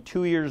that were only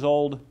 2 years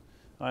old.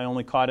 I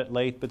only caught it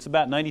late, but it's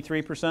about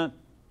 93%.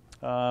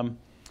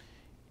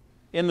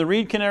 In the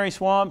reed canary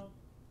swamp,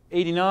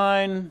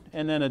 89,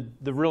 and then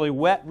the really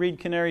wet reed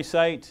canary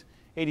site,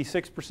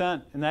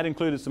 86%, and that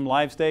included some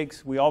live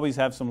stakes. We always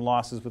have some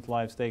losses with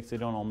live stakes. They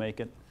don't all make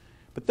it.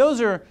 But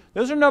those are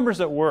numbers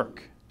that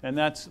work, and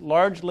that's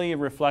largely a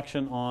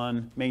reflection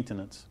on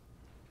maintenance.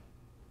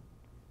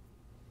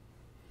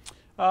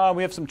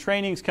 We have some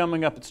trainings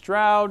coming up at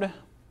Stroud.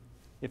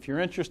 If you're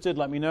interested,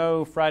 let me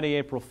know. Friday,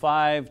 April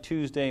 5,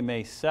 Tuesday,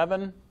 May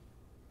 7.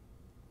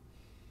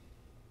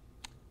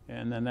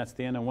 And then that's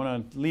the end. I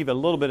want to leave a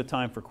little bit of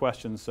time for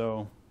questions.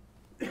 So,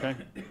 okay.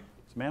 So,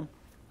 ma'am?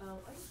 I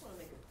just want to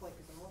make a point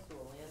because I'm also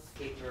a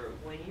landscaper.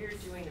 When you're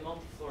doing the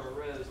multiflora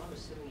rose, I'm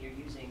assuming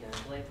you're using a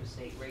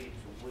glyphosate rated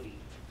for woody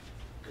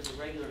because the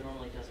regular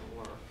normally doesn't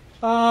work.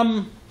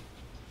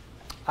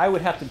 I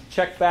would have to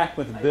check back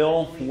with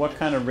Bill what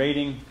kind of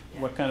rating,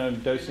 what kind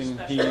of dosing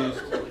he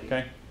used.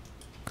 Okay.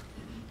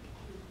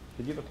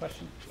 Did you have a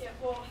question? Yeah,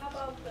 well, how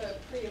about the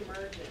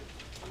pre-emergent?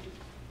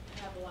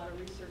 You have a lot of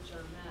research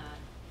on that.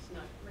 It's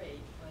not great,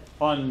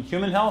 but... On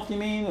human health, you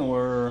mean,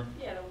 or?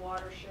 Yeah, the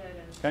watershed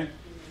and, okay.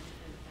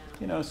 and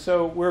You know,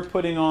 so we're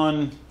putting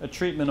on a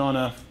treatment on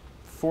a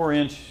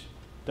 4-inch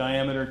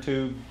diameter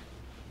tube.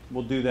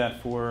 We'll do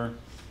that for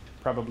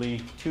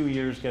probably 2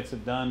 years, gets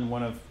it done.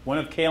 One of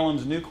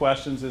Kalen's new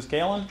questions is,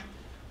 Kalen,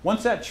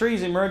 once that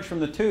tree's emerged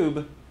from the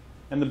tube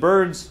and the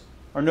birds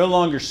are no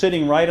longer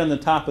sitting right on the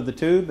top of the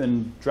tube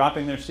and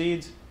dropping their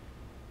seeds,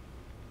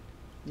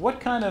 what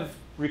kind of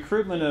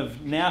recruitment of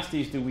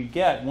nasties do we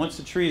get once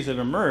the trees have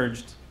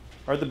emerged?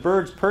 Are the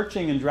birds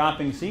perching and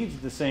dropping seeds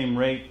at the same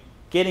rate,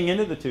 getting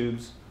into the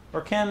tubes, or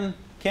can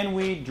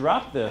we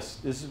drop this?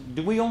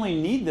 Do we only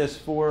need this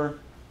for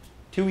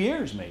 2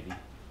 years maybe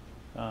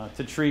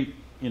to treat,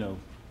 you know,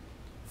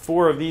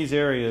 4 of these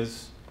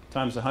areas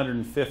times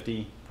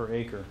 150 per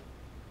acre?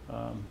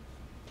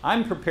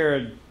 I'm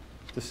prepared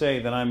to say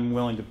that I'm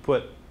willing to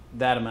put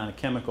that amount of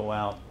chemical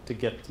out to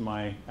get to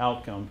my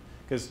outcome,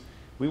 because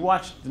we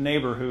watched the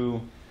neighbor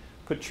who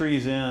put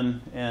trees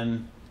in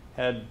and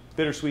had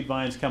bittersweet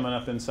vines coming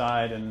up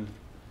inside, and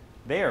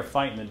they are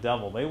fighting the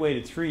devil. They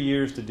waited 3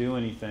 years to do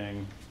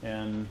anything,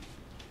 and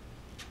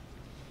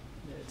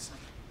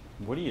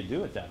what do you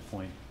do at that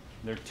point?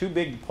 They're too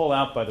big to pull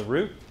out by the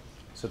root,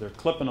 so they're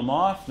clipping them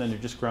off, then they're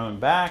just growing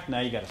back. Now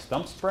you got a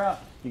stump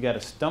sprout. You got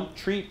to stump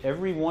treat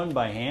every one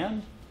by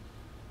hand.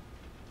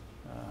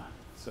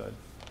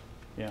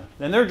 Yeah,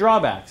 and there are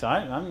drawbacks.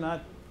 I'm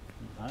not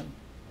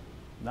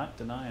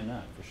denying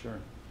that for sure.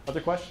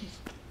 Other questions?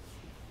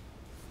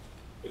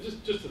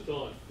 Just a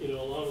thought. You know,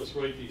 a lot of us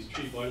write these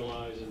tree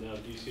vitalize and now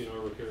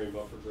DCNR riparian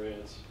buffer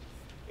grants,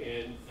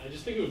 and I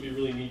just think it would be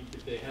really neat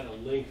if they had a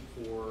link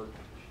for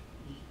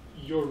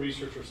your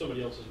research or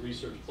somebody else's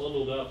research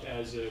bundled up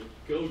as a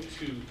go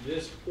to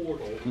this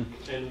portal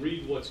and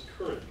read what's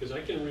current. Because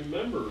I can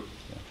remember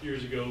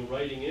years ago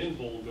writing in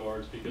bold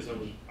guards because I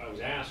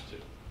was asked to,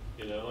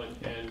 you know,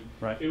 and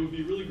right. It would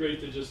be really great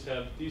to just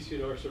have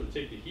DCNR sort of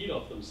take the heat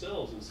off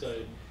themselves and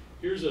say,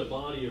 here's a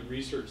body of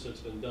research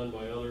that's been done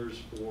by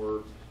others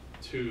for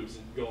tubes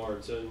and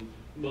guards and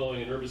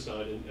mowing and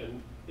herbicide,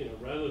 and you know,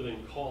 rather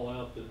than call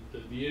out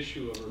the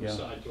issue of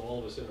herbicide to all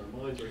of us in our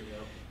minds right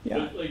now. Yeah.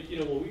 But like, you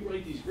know, when we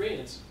write these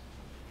grants,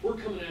 we're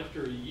coming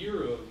after a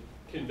year of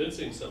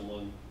convincing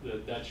someone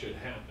that that should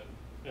happen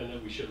and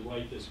that we should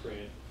write this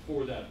grant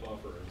for that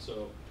buffer. And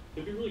so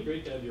it'd be really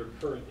great to have your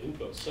current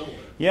info somewhere.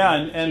 Yeah,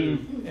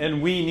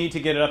 and we need to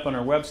get it up on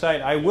our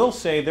website. I will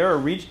say there are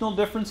regional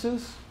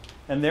differences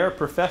and there are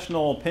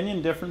professional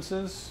opinion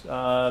differences.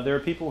 There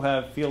are people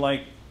who feel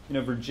like, you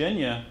know,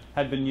 Virginia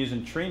had been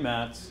using tree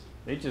mats.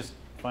 They just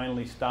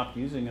finally stopped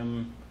using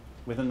them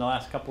within the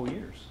last couple of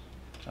years.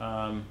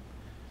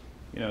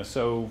 You know,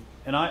 so,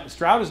 and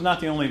Stroud is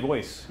not the only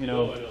voice. You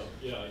know, I know.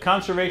 Yeah,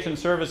 Conservation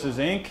Services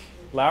Inc.,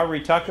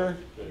 Lowry Tucker,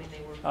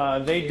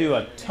 they do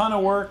a ton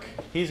of work.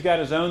 He's got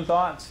his own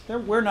thoughts.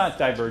 We're not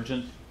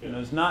divergent. You know,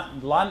 there's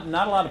not a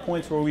lot of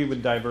points where we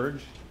would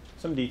diverge.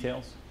 Some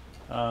details.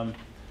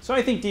 So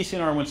I think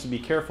DCNR wants to be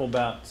careful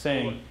about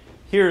saying,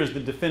 here is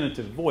the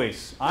definitive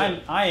voice. I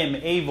am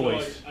a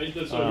voice. So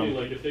that's what I mean.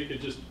 Like, if they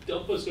could just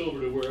dump us over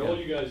to where all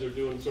you guys are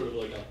doing sort of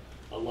like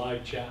a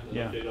live chat and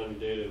an update on your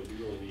data, it would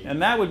be really neat.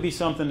 And that would be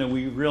something that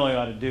we really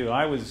ought to do.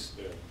 I was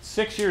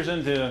 6 years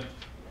into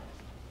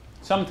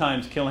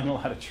sometimes killing a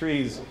lot of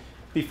trees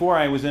before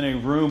I was in a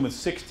room with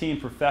 16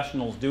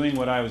 professionals doing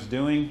what I was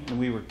doing, and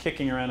we were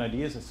kicking around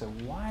ideas. I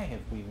said, why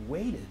have we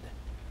waited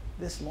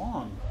this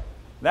long?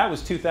 That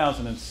was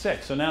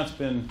 2006, so now it's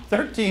been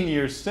 13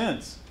 years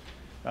since.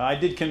 I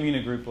did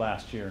Community Group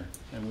last year,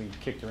 and we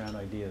kicked around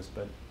ideas,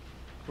 but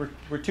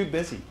we're too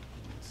busy.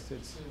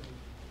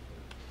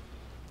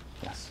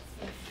 Yes.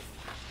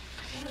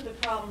 One of the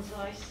problems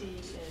I see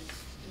is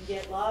you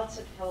get lots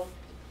of help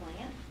to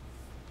plant.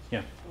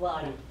 Yeah. A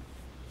lot of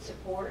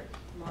support,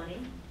 money.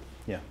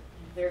 Yeah.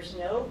 There's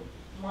no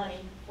money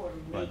for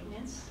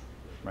maintenance.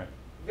 Right.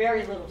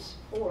 Very little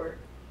support,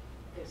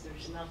 because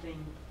there's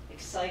nothing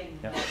exciting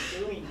about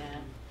doing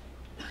that.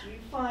 Do you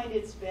find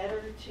it's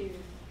better to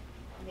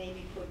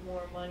maybe put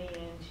more money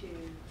into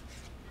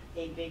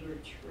a bigger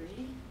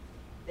tree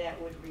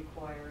that would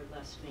require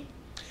less maintenance?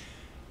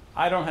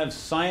 I don't have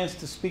science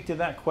to speak to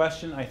that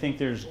question. I think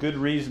there's good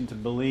reason to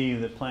believe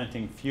that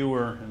planting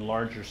fewer and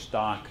larger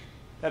stock,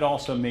 that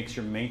also makes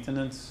your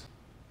maintenance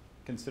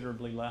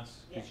considerably less,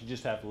 because you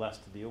just have less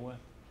to deal with.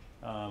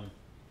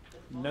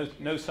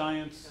 No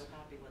science. So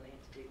happy when they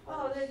have to dig Oh,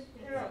 holes.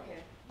 they're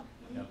okay.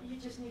 Yep. You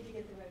just need to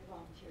get the right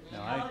volunteers. No,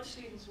 College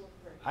students work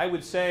great. I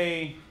would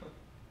say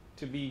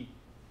to be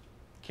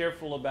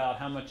careful about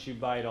how much you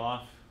bite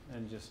off,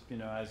 and just, you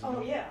know, as you Oh,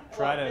 go, yeah.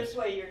 try Well, to this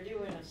way you're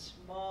doing a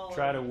small.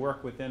 try to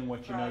work within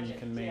what you know you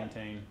can project, yeah.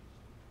 maintain.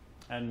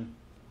 And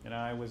you know,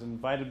 I was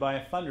invited by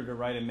a funder to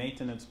write a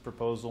maintenance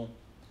proposal,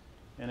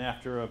 and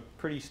after a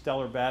pretty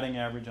stellar batting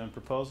average on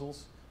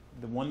proposals,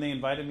 the one they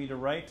invited me to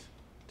write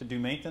to do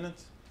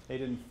maintenance, they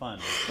didn't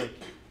fund. It's like,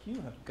 you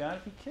have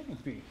got to be kidding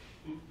me.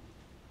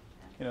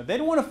 You know, they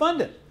don't want to fund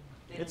it.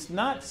 It's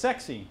not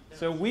sexy.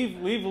 So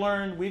we've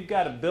learned we've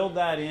got to build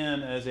that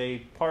in as a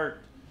part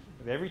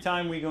of every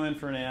time we go in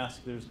for an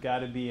ask. There's got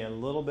to be a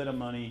little bit of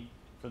money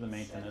for the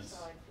maintenance. Set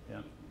aside for the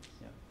Yeah. maintenance.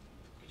 Yeah.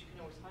 But you can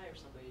always hire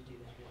hire somebody to do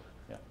that work.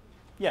 Yeah.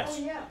 Yes.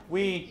 Oh, yeah.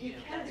 We. You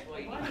can That's if why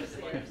the you money's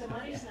need there. If the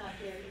money's not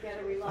there, you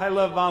gotta rely. I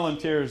love on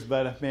volunteers,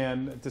 but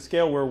man, at the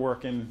scale we're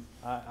working,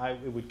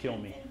 it would kill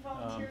me. And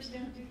volunteers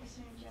don't do the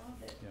same job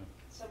that Yeah.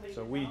 somebody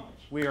So with we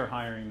knowledge. are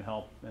hiring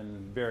help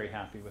and very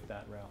happy with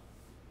that route.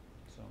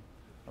 So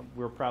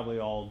we're probably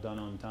all done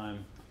on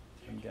time,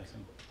 I'm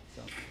guessing.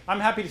 So I'm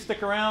happy to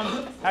stick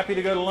around. Happy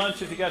to go to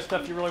lunch if you got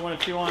stuff you really want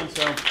to chew on.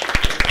 So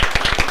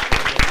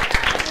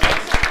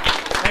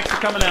thanks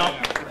for coming out.